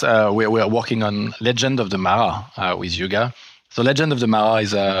 Actually, it's we're working on Legend of the Mara with Yuga. So Legend of the Mara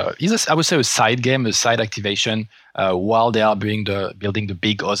is I would say a side game, a side activation while they are building the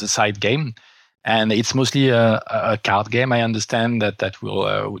big other side game. And it's mostly a card game. I understand that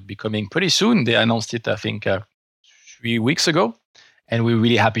would be coming pretty soon. They announced it, I think, 3 weeks ago. And we're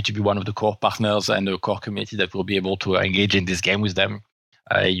really happy to be one of the core partners and the core community that will be able to engage in this game with them.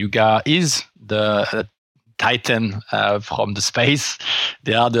 Yuga is the titan from the space.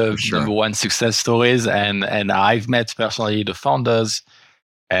 They are the number one success stories. And I've met personally the founders.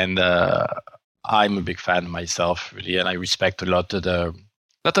 And I'm a big fan myself, really. And I respect a lot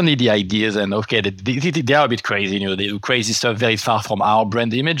not only the ideas and, okay, they are a bit crazy. They do crazy stuff very far from our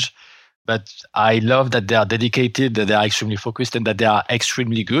brand image. But I love that they are dedicated, that they are extremely focused, and that they are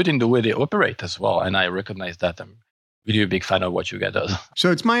extremely good in the way they operate as well. And I recognize that. I'm really a big fan of what Yuga does.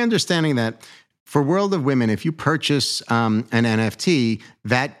 So it's my understanding that for World of Women, if you purchase an NFT,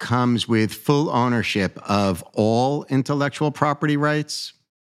 that comes with full ownership of all intellectual property rights?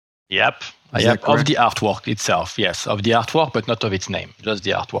 Yep. Of the artwork itself, yes. Of the artwork, but not of its name. Just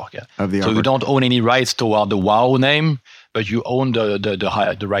the artwork, yeah. So you don't own any rights toward the WoW name, but you own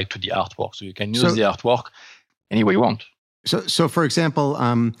the right to the artwork. So you can use the artwork any way you want. So for example,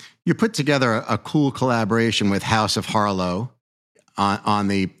 you put together a cool collaboration with House of Harlow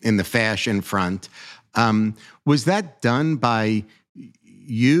in the fashion front. Was that done by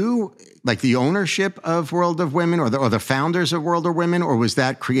you, like the ownership of World of Women or the founders of World of Women, or was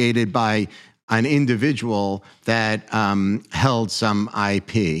that created by an individual that held some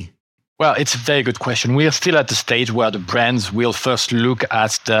IP? Well, it's a very good question. We are still at the stage where the brands will first look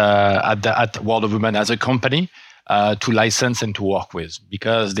at World of Women as a company to license and to work with,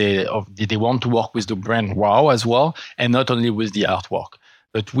 because they want to work with the brand WoW as well, and not only with the artwork.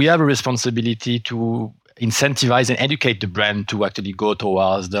 But we have a responsibility to incentivize and educate the brand to actually go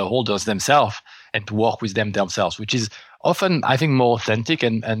towards the holders themselves and to work with them themselves, which is often, I think, more authentic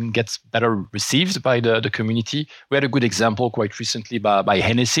and gets better received by the community. We had a good example quite recently by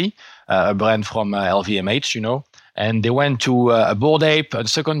Hennessy, a brand from LVMH, and they went to a Bored Ape, a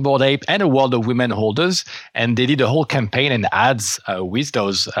second Bored Ape, and a World of Women holders, and they did a whole campaign and ads with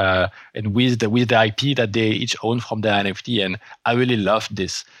those and with the IP that they each own from their NFT, and I really loved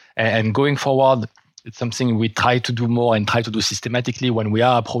this. And going forward, it's something we try to do more and try to do systematically. When we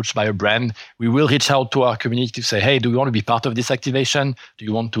are approached by a brand, we will reach out to our community to say, hey, do you want to be part of this activation? Do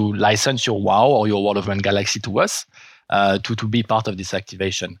you want to license your WoW or your World of Women Galaxy to us to be part of this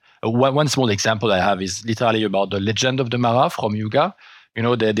activation? One small example I have is literally about the Legend of the Mara from Yuga.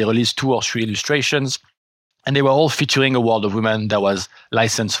 They released 2 or 3 illustrations, and they were all featuring a World of Women that was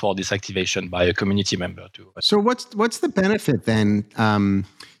licensed for this activation by a community member too. So what's the benefit then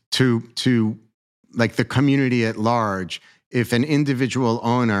to like the community at large, if an individual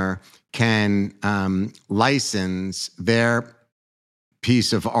owner can license their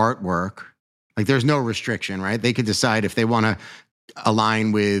piece of artwork? Like there's no restriction, right? They could decide if they want to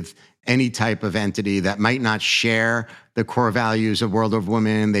align with any type of entity that might not share the core values of World of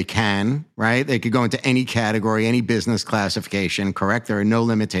Women. They can, right? They could go into any category, any business classification, correct? There are no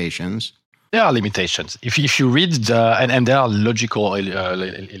limitations. There are limitations. If you read and there are logical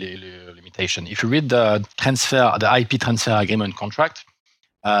limitations. If you read the IP transfer agreement contract,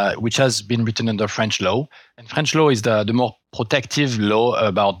 which has been written under French law, and French law is the more protective law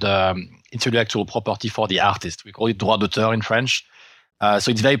about the intellectual property for the artist. We call it droit d'auteur in French.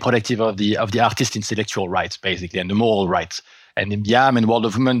 So it's very protective of the artist's intellectual rights, basically, and the moral rights. And in YAM and World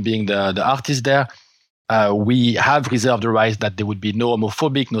of Women being the artist there, we have reserved the right that there would be no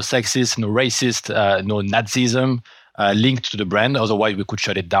homophobic, no sexist, no racist, no Nazism linked to the brand. Otherwise, we could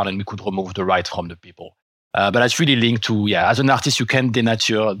shut it down and we could remove the right from the people. But it's really linked to, as an artist, you can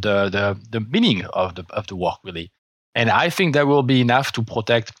denature the meaning of the work, really. And I think that will be enough to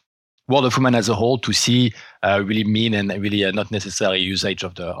protect World of Women as a whole, to see really mean and really not necessary usage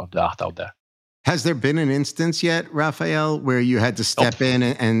of the art out there. Has there been an instance yet, Raphael, where you had to step in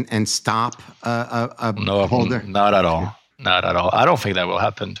and stop a holder? Not at all. Not at all. I don't think that will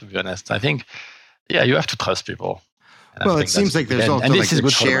happen, to be honest. I think, you have to trust people. And well, it seems like there's also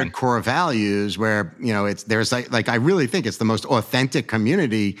like shared core values where, there's like I really think it's the most authentic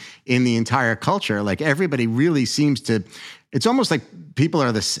community in the entire culture. Like everybody really seems to, it's almost like people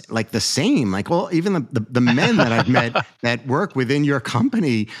are the same. Like, well, even the men that I've met that work within your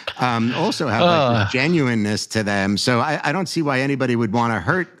company also have like a genuineness to them. So I don't see why anybody would want to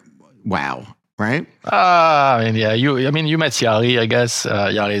hurt WOW. Right? You met Yari, I guess.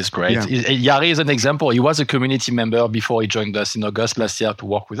 Yari is great. Yeah. Yari is an example. He was a community member before he joined us in August last year to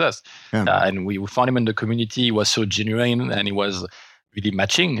work with us. Yeah. And we found him in the community. He was so genuine and he was really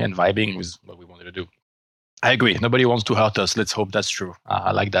matching and vibing with what we wanted to do. I agree. Nobody wants to hurt us. Let's hope that's true.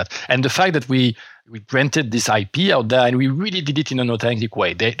 I like that. And the fact that we granted this IP out there and we really did it in an authentic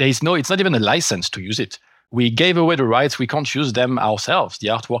way. It's not even a license to use it. We gave away the rights. We can't use them ourselves. The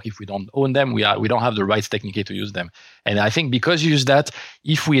artwork, if we don't own them, we don't have the rights technically to use them. And I think because you use that,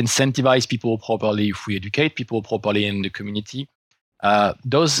 if we incentivize people properly, if we educate people properly in the community,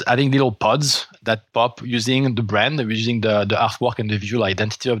 those, I think, little pods that pop using the brand, using the artwork and the visual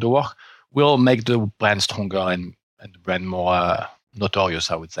identity of the work will make the brand stronger and the brand more notorious,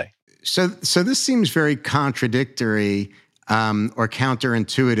 I would say. So this seems very contradictory or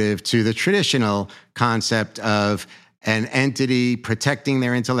counterintuitive to the traditional concept of an entity protecting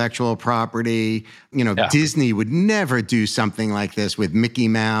their intellectual property. Disney would never do something like this with Mickey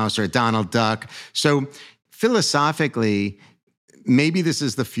Mouse or Donald Duck. So philosophically, maybe this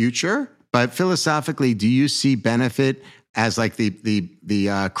is the future, but philosophically, do you see benefit as like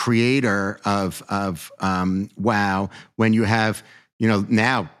the creator of WOW when you have,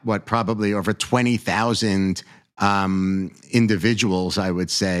 now probably over 20,000 individuals, I would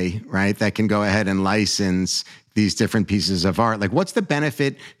say, right, that can go ahead and license these different pieces of art. Like, what's the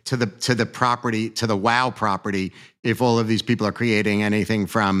benefit to the property, to the WOW property, if all of these people are creating anything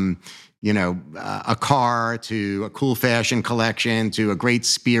from, a car to a cool fashion collection to a great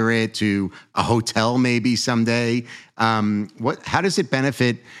spirit to a hotel maybe someday? How does it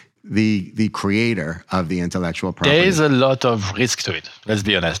benefit the creator of the intellectual property? There is a lot of risk to it. Let's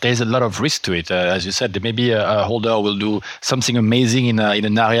be honest. There is a lot of risk to it. As you said, maybe a holder will do something amazing in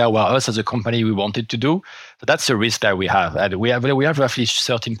an area where us as a company we wanted to do. So that's a risk that we have. And we have roughly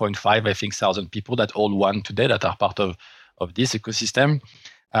 13.5 thousand people that own one today that are part of this ecosystem.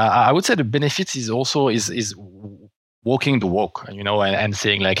 I would say the benefits is also is walking the walk, and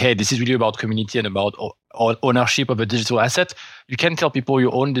saying like, hey, this is really about community and about ownership of a digital asset. You can tell people you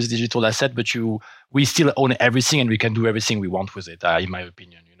own this digital asset, but we still own everything and we can do everything we want with it, in my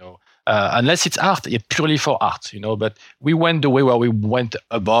opinion, unless it's art, purely for art, but we went the way where we went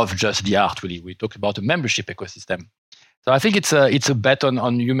above just the art, really. We talked about a membership ecosystem. So I think it's a bet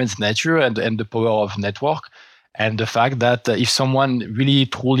on humans' nature and the power of network. And the fact that if someone really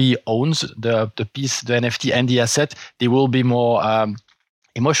truly owns the piece, the NFT and the asset, they will be more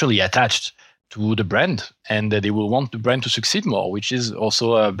emotionally attached to the brand, and they will want the brand to succeed more, which is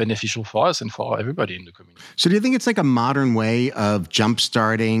also beneficial for us and for everybody in the community. So do you think it's like a modern way of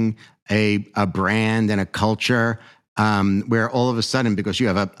jumpstarting a brand and a culture where all of a sudden, because you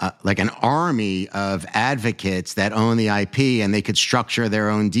have like an army of advocates that own the IP and they could structure their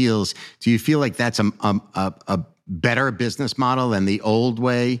own deals, do you feel like that's a better business model than the old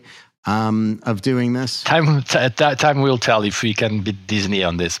way of doing this? Time will tell if we can beat Disney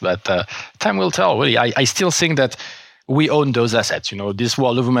on this, but time will tell. Really, I still think that we own those assets. This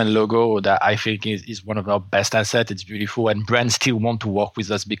World of Women logo that I think is one of our best assets. It's beautiful, and brands still want to work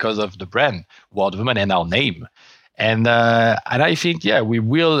with us because of the brand World of Women and our name. And I think, we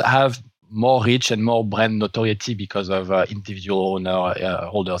will have more reach and more brand notoriety because of individual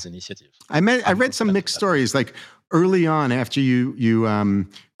holders' initiatives. I read some mixed stories. Like early on, after you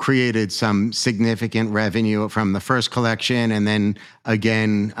created some significant revenue from the first collection, and then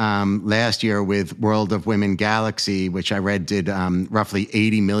again last year with World of Women Galaxy, which I read did roughly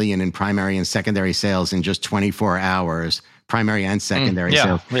 80 million in primary and secondary sales in just 24 hours, primary and secondary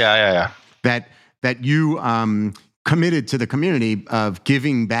sales. Yeah. That you committed to the community of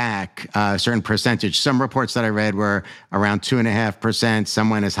giving back a certain percentage. Some reports that I read were around 2.5%. Some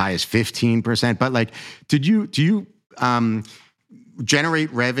went as high as 15%. But like, do you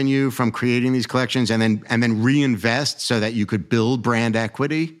generate revenue from creating these collections and then reinvest so that you could build brand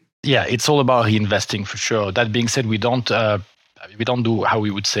equity? Yeah, it's all about reinvesting for sure. That being said, we don't do how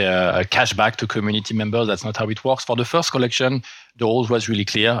we would say a cash back to community members. That's not how it works. For the first collection, the rules was really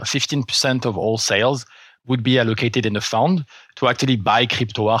clear. 15% of all sales would be allocated in a fund to actually buy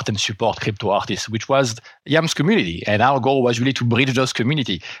crypto art and support crypto artists, which was YAM's community. And our goal was really to bridge those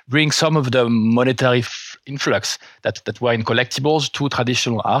community, bring some of the monetary influx that were in collectibles to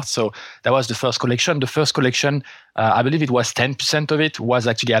traditional art. So that was the first collection. The first collection, I believe it was 10% of it was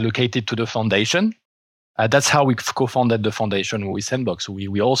actually allocated to the foundation. That's how we co-founded the foundation with Sandbox.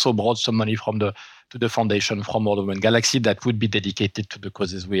 We also brought some money to the foundation from All Women Galaxy that would be dedicated to the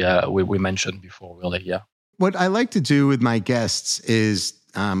causes we mentioned before. Really, yeah. What I like to do with my guests is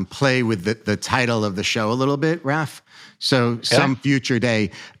play with the title of the show a little bit, Raph. So Some Future Day,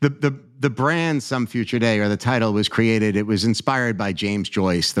 the brand Some Future Day, or the title, was created. It was inspired by James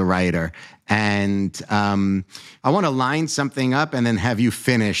Joyce, the writer. And I want to line something up and then have you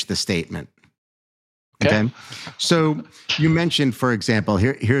finish the statement. Okay. So you mentioned, for example,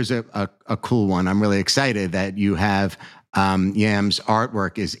 here's a cool one. I'm really excited that you have Yam's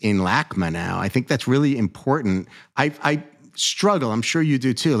artwork is in LACMA now. I think that's really important. I struggle. I'm sure you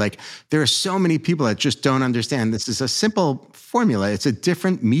do too. Like, there are so many people that just don't understand. This is a simple formula. It's a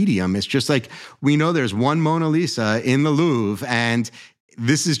different medium. It's just like, we know there's one Mona Lisa in the Louvre, and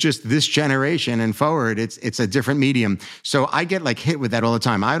this is just this generation and forward. It's a different medium. So I get like hit with that all the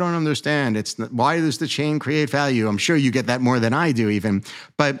time. I don't understand. Why does the chain create value? I'm sure you get that more than I do even.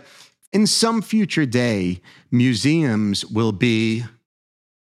 But in some future day, museums will be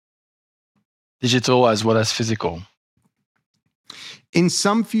digital as well as physical. In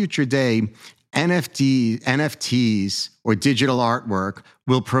some future day, NFTs or digital artwork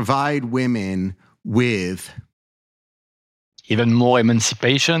will provide women with even more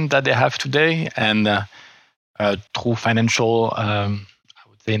emancipation that they have today, and true financial, I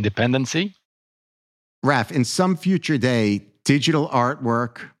would say, independency. Raph, in some future day, digital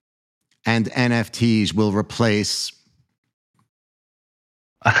artwork and NFTs will replace.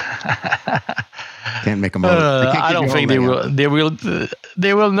 Can't make them all. I don't think they will.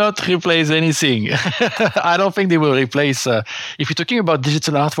 They will not replace anything. I don't think they will replace. If you're talking about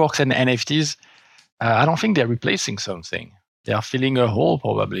digital artworks and NFTs, I don't think they're replacing something. They are filling a hole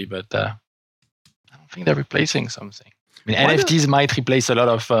probably, but I don't think they're replacing something. I mean, NFTs might replace a lot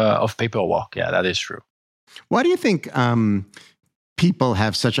of paperwork. Yeah, that is true. Why do you think people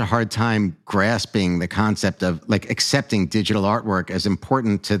have such a hard time grasping the concept of like accepting digital artwork as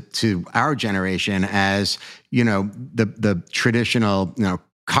important to our generation as, the traditional,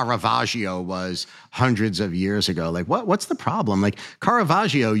 Caravaggio was hundreds of years ago? Like, what's the problem? Like,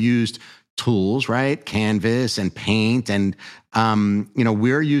 Caravaggio used tools, right? Canvas and paint. And,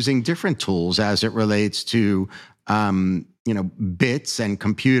 we're using different tools as it relates to, bits and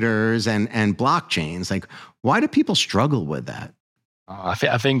computers and blockchains. Like, why do people struggle with that? I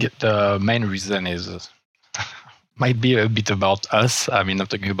think the main reason is might be a bit about us. I mean, I'm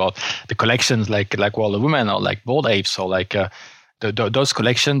talking about the collections like World of Women or like Bored Apes or like those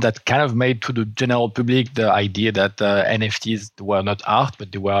collections that kind of made to the general public the idea that NFTs were not art,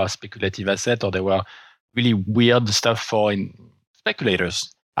 but they were speculative assets, or they were really weird stuff for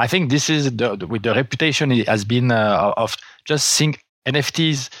speculators. I think this is with the reputation it has been of just seeing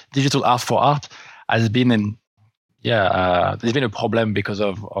NFTs, digital art for art, has been there's been a problem because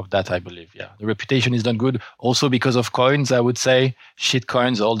of that, I believe. Yeah, the reputation is not good. Also because of coins, I would say, shit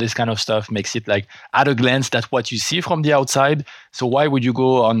coins, all this kind of stuff makes it like at a glance that's what you see from the outside. So why would you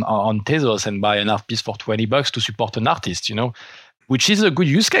go on Tezos and buy an art piece for $20 to support an artist? Which is a good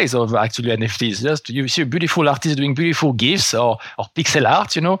use case of actually NFTs. Just you see a beautiful artist doing beautiful GIFs or pixel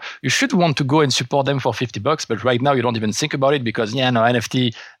art, you should want to go and support them for $50. But right now you don't even think about it because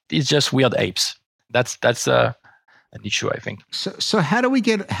NFT is just weird apes. That's an issue, I think. So how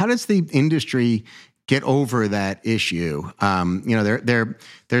does the industry get over that issue?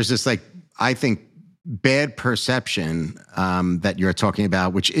 There's this, like, I think, bad perception that you're talking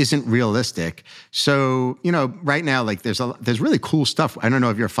about, which isn't realistic. So, right now, like, there's really cool stuff. I don't know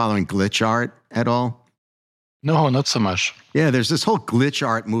if you're following glitch art at all. No, not so much. Yeah, there's this whole glitch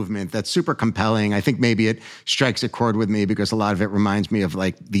art movement that's super compelling. I think maybe it strikes a chord with me because a lot of it reminds me of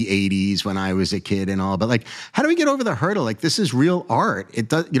like the 80s when I was a kid and all. But like, how do we get over the hurdle? Like, this is real art. You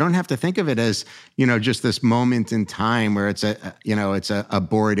don't have to think of it as, just this moment in time where it's a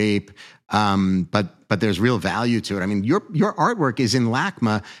Bored Ape. But there's real value to it. I mean, your artwork is in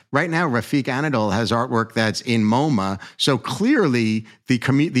LACMA right now. Rafiq Anadol has artwork that's in MoMA. So clearly the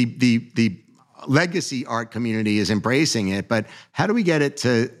legacy art community is embracing it, but how do we get it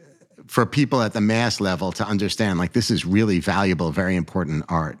for people at the mass level to understand, like, this is really valuable, very important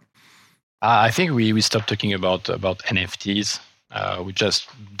art? I think we stopped talking about NFTs. We just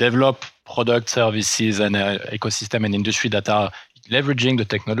develop product, services, and ecosystem and industry that are leveraging the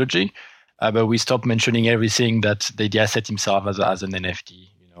technology, but we stopped mentioning everything that the asset himself as an NFT,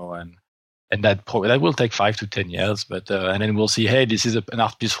 and And that will take 5 to 10 years, but and then we'll see. Hey, this is an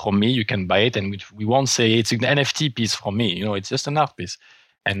art piece from me. You can buy it, and we won't say it's an NFT piece from me. It's just an art piece,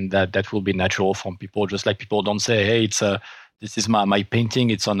 and that will be natural from people. Just like people don't say, hey, this is my painting.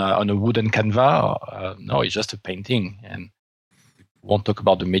 It's on a wooden canvas. No, it's just a painting, and we won't talk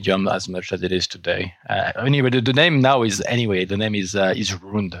about the medium as much as it is today. Anyway, the name now is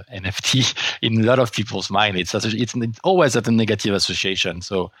ruined. NFT in a lot of people's mind. It's always at a negative association.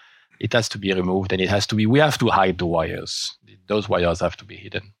 So it has to be removed, and we have to hide the wires. Those wires have to be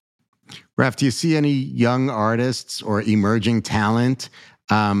hidden. Raph, do you see any young artists or emerging talent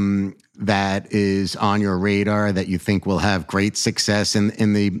that is on your radar that you think will have great success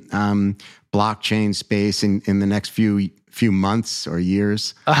in the blockchain space in the next few months or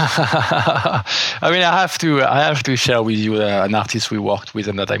years? I have to share with you an artist we worked with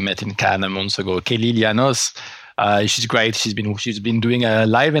and that I met in Cannes months ago, Kelly Llanos. She's great. She's been doing a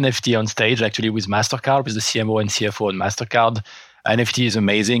live NFT on stage, actually, with MasterCard, with the CMO and CFO on MasterCard. NFT is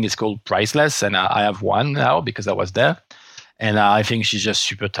amazing. It's called Priceless, and I have one now because I was there. And I think she's just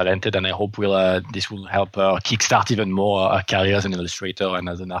super talented, and I hope this will help her kickstart even more her career as an illustrator and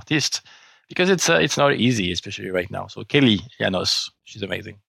as an artist, because it's not easy, especially right now. So Kelly Llanos, she's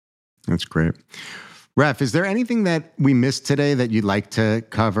amazing. That's great. Raph, is there anything that we missed today that you'd like to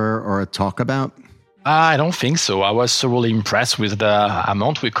cover or talk about? I don't think so. I was thoroughly impressed with the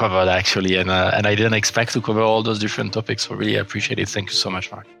amount we covered, actually, and I didn't expect to cover all those different topics. So really appreciate it. Thank you so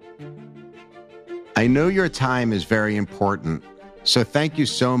much, Marc. I know your time is very important, so thank you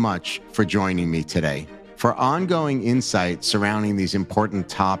so much for joining me today. For ongoing insights surrounding these important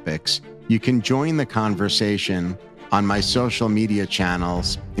topics, you can join the conversation on my social media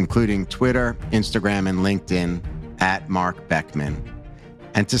channels, including Twitter, Instagram, and LinkedIn at Marc Beckman.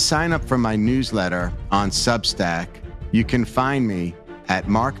 And to sign up for my newsletter on Substack, you can find me at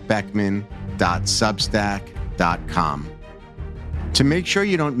marcbeckman.substack.com. To make sure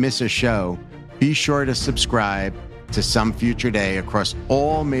you don't miss a show, be sure to subscribe to Some Future Day across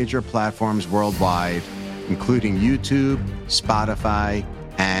all major platforms worldwide, including YouTube, Spotify,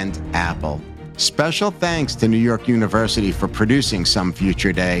 and Apple. Special thanks to New York University for producing Some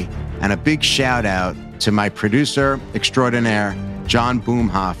Future Day, and a big shout out to my producer extraordinaire, John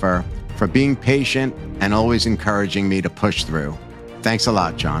Boomhofer, for being patient and always encouraging me to push through. Thanks a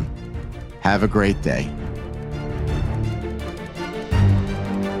lot, John. Have a great day.